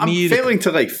 Hold on, I'm failing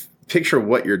to like picture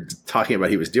what you're talking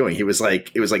about. He was doing. It was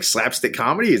like slapstick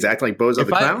comedy. He's acting like Bozo the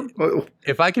Clown.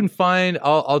 If I can find,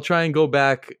 I'll try and go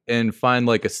back and find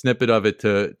like a snippet of it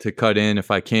to cut in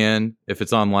if I can, if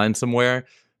it's online somewhere.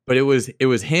 But it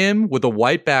was him with a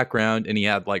white background, and he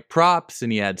had like props,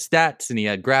 and he had stats, and he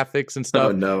had graphics and stuff.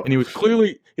 Oh no! And he was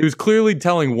clearly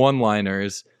telling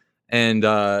one-liners, and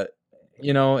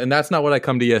and that's not what I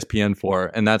come to ESPN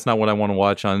for, and that's not what I want to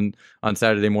watch on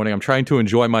Saturday morning. I'm trying to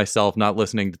enjoy myself, not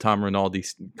listening to Tom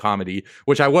Rinaldi's comedy,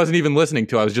 which I wasn't even listening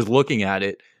to. I was just looking at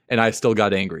it, and I still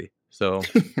got angry. So,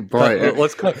 boy,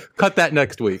 let's cut that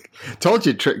next week. Told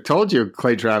you,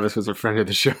 Clay Travis was a friend of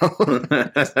the show.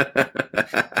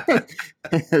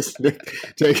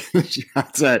 Taking the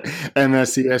shots at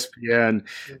MSESPN.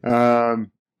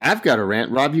 I've got a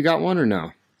rant. Rob, you got one or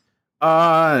no? No,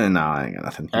 I ain't got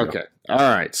nothing. Okay, all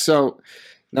right. So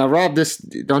now, Rob,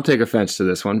 don't take offense to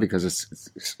this one because it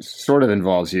sort of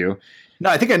involves you. No,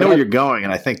 I think I know where you're going,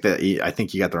 and I think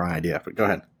you got the wrong idea. But go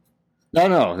ahead. No.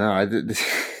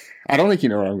 I don't think you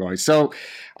know where I'm going. So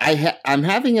I'm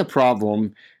having a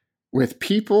problem with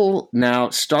people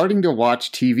now starting to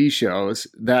watch TV shows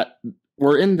that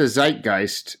were in the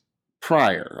zeitgeist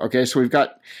prior. Okay, so we've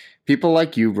got people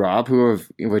like you, Rob,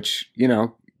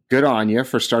 good on you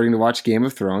for starting to watch Game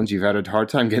of Thrones. You've had a hard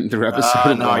time getting through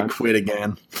episode 1. I quit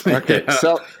again. Okay,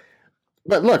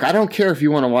 but look, I don't care if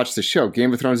you want to watch the show.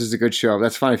 Game of Thrones is a good show.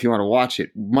 That's fine if you want to watch it.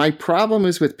 My problem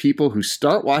is with people who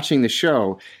start watching the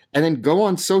show and then go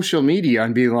on social media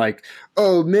and be like,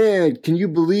 oh man, can you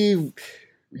believe,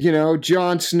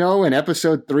 Jon Snow in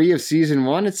episode 3 of season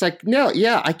 1? It's like, no,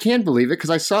 yeah, I can believe it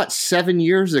because I saw it 7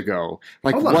 years ago.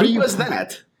 Like, hold on, who was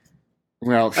that?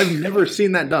 Well, I've never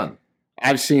seen that done.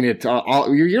 I've seen it.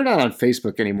 You're not on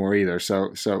Facebook anymore either,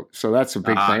 so that's a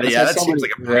big thing. Yeah, that seems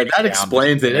like that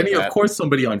explains it. Of course,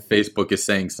 somebody on Facebook is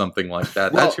saying something like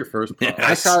that. That's your first problem.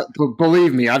 I saw.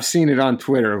 Believe me, I've seen it on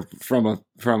Twitter from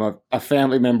a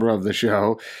family member of the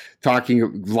show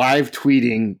live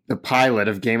tweeting the pilot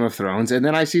of Game of Thrones, and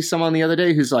then I see someone the other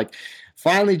day who's like,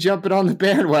 finally jumping on the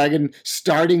bandwagon,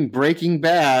 starting Breaking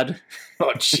Bad.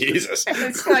 Oh Jesus!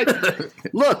 It's like,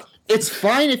 look. It's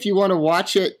fine if you want to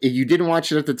watch it. If you didn't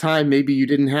watch it at the time, maybe you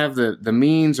didn't have the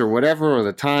means or whatever or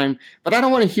the time. But I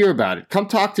don't want to hear about it. Come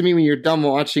talk to me when you're done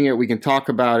watching it. We can talk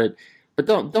about it. But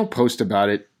don't post about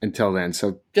it until then.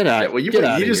 So get out. Yeah, well, you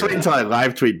just wait until I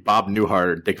live tweet Bob Newhart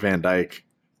or Dick Van Dyke.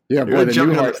 Yeah, boy, the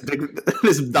Newhart,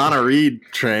 this Donna Reed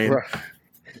train. Right.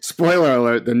 Spoiler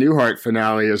alert, the Newhart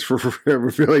finale is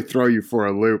really throw you for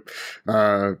a loop.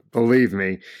 Believe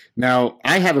me. Now,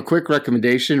 I have a quick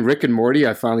recommendation. Rick and Morty,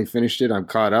 I finally finished it. I'm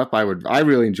caught up. I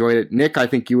really enjoyed it. Nick, I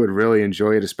think you would really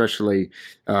enjoy it, especially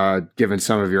given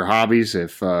some of your hobbies.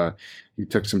 If you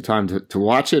took some time to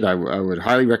watch it, I would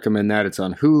highly recommend that. It's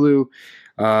on Hulu.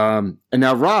 And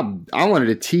now, Rob, I wanted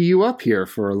to tee you up here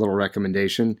for a little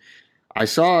recommendation. I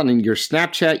saw in your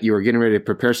Snapchat you were getting ready to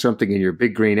prepare something in your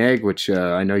Big Green Egg, which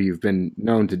I know you've been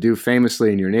known to do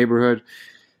famously in your neighborhood.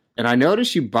 And I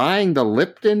noticed you buying the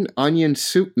Lipton onion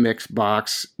soup mix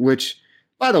box, which,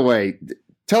 by the way,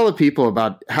 tell the people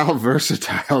about how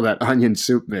versatile that onion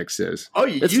soup mix is. Oh,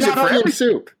 you it's use it for onion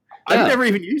soup. I've never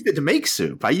even used it to make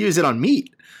soup. I use it on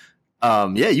meat.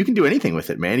 Yeah, you can do anything with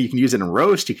it, man. You can use it in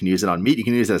roast. You can use it on meat. You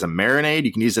can use it as a marinade.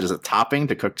 You can use it as a topping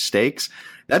to cook steaks.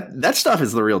 That stuff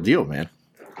is the real deal, man.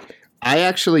 I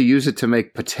actually use it to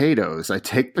make potatoes. I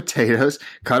take potatoes,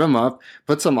 cut them up,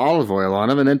 put some olive oil on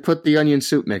them, and then put the onion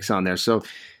soup mix on there. So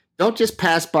don't just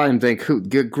pass by and think,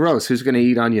 gross, who's going to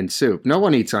eat onion soup? No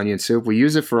one eats onion soup. We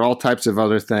use it for all types of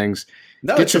other things.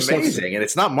 No, it's amazing, and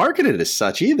it's not marketed as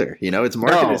such either. It's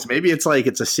marketed as maybe it's like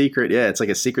it's a secret. Yeah, it's like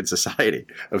a secret society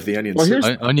of the onion soup.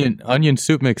 Onion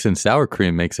soup mix and sour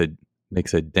cream makes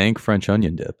a dank French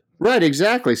onion dip. Right,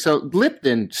 exactly. So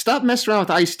Lipton, stop messing around with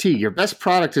iced tea. Your best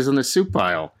product is in the soup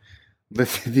aisle. The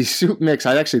soup mix,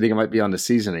 I actually think it might be on the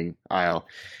seasoning aisle.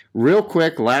 Real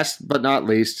quick, last but not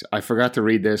least, I forgot to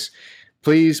read this.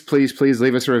 please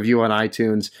leave us a review on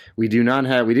iTunes. We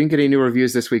didn't get any new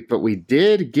reviews this week, but we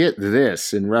did get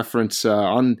this in reference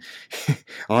on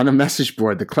a message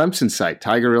board, the Clemson site,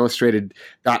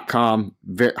 TigerIllustrated.com.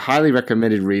 Highly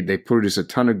recommended read. They produce a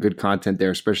ton of good content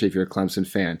there, especially if you're a Clemson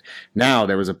fan. Now,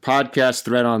 there was a podcast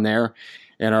thread on there,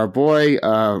 and our boy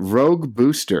Rogue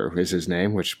Booster is his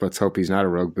name, which let's hope he's not a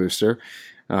Rogue Booster.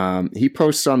 He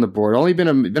posts on the board, only been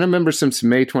a member since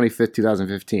May 25th,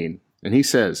 2015, and he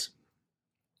says,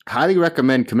 highly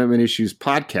recommend Commitment Issues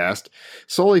podcast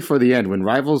solely for the end when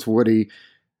Rivals Woody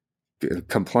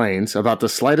complains about the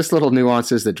slightest little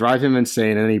nuances that drive him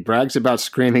insane, and he brags about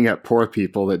screaming at poor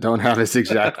people that don't have his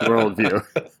exact worldview.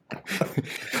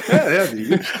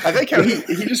 I think how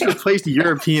he just replaced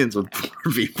Europeans with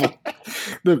poor people.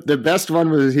 The best one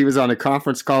was he was on a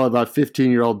conference call about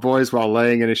 15-year-old boys while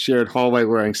laying in a shared hallway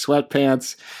wearing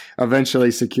sweatpants.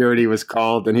 Eventually, security was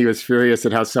called, and he was furious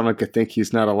at how someone could think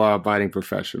he's not a law-abiding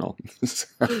professional.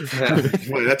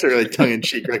 Boy, that's a really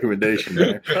tongue-in-cheek recommendation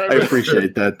there. I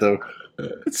appreciate that, though.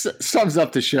 It sums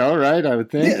up the show, right? I would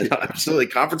think. Yeah, no, absolutely.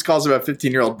 Conference calls about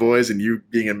 15-year-old boys and you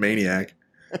being a maniac.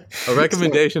 A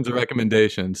recommendation's a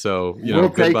recommendation, so we'll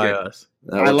good by us.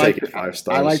 I like it 5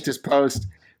 stars. I liked his post.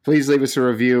 Please leave us a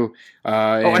review.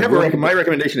 My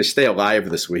recommendation is stay alive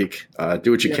this week.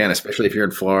 Do what you can, especially if you're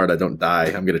in Florida. Don't die.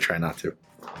 I'm going to try not to.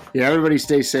 Yeah, everybody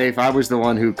stay safe. I was the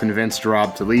one who convinced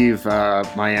Rob to leave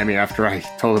Miami after I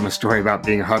told him a story about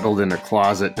being huddled in a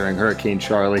closet during Hurricane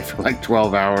Charlie for like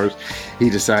 12 hours. He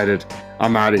decided,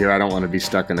 I'm out of here. I don't want to be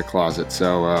stuck in a closet.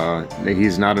 So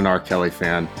he's not an R. Kelly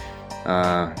fan.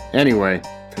 Anyway,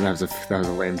 that was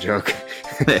a lame joke.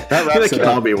 That wraps it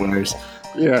up. Winners.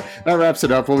 Yeah, that wraps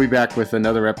it up. We'll be back with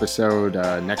another episode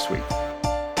next week.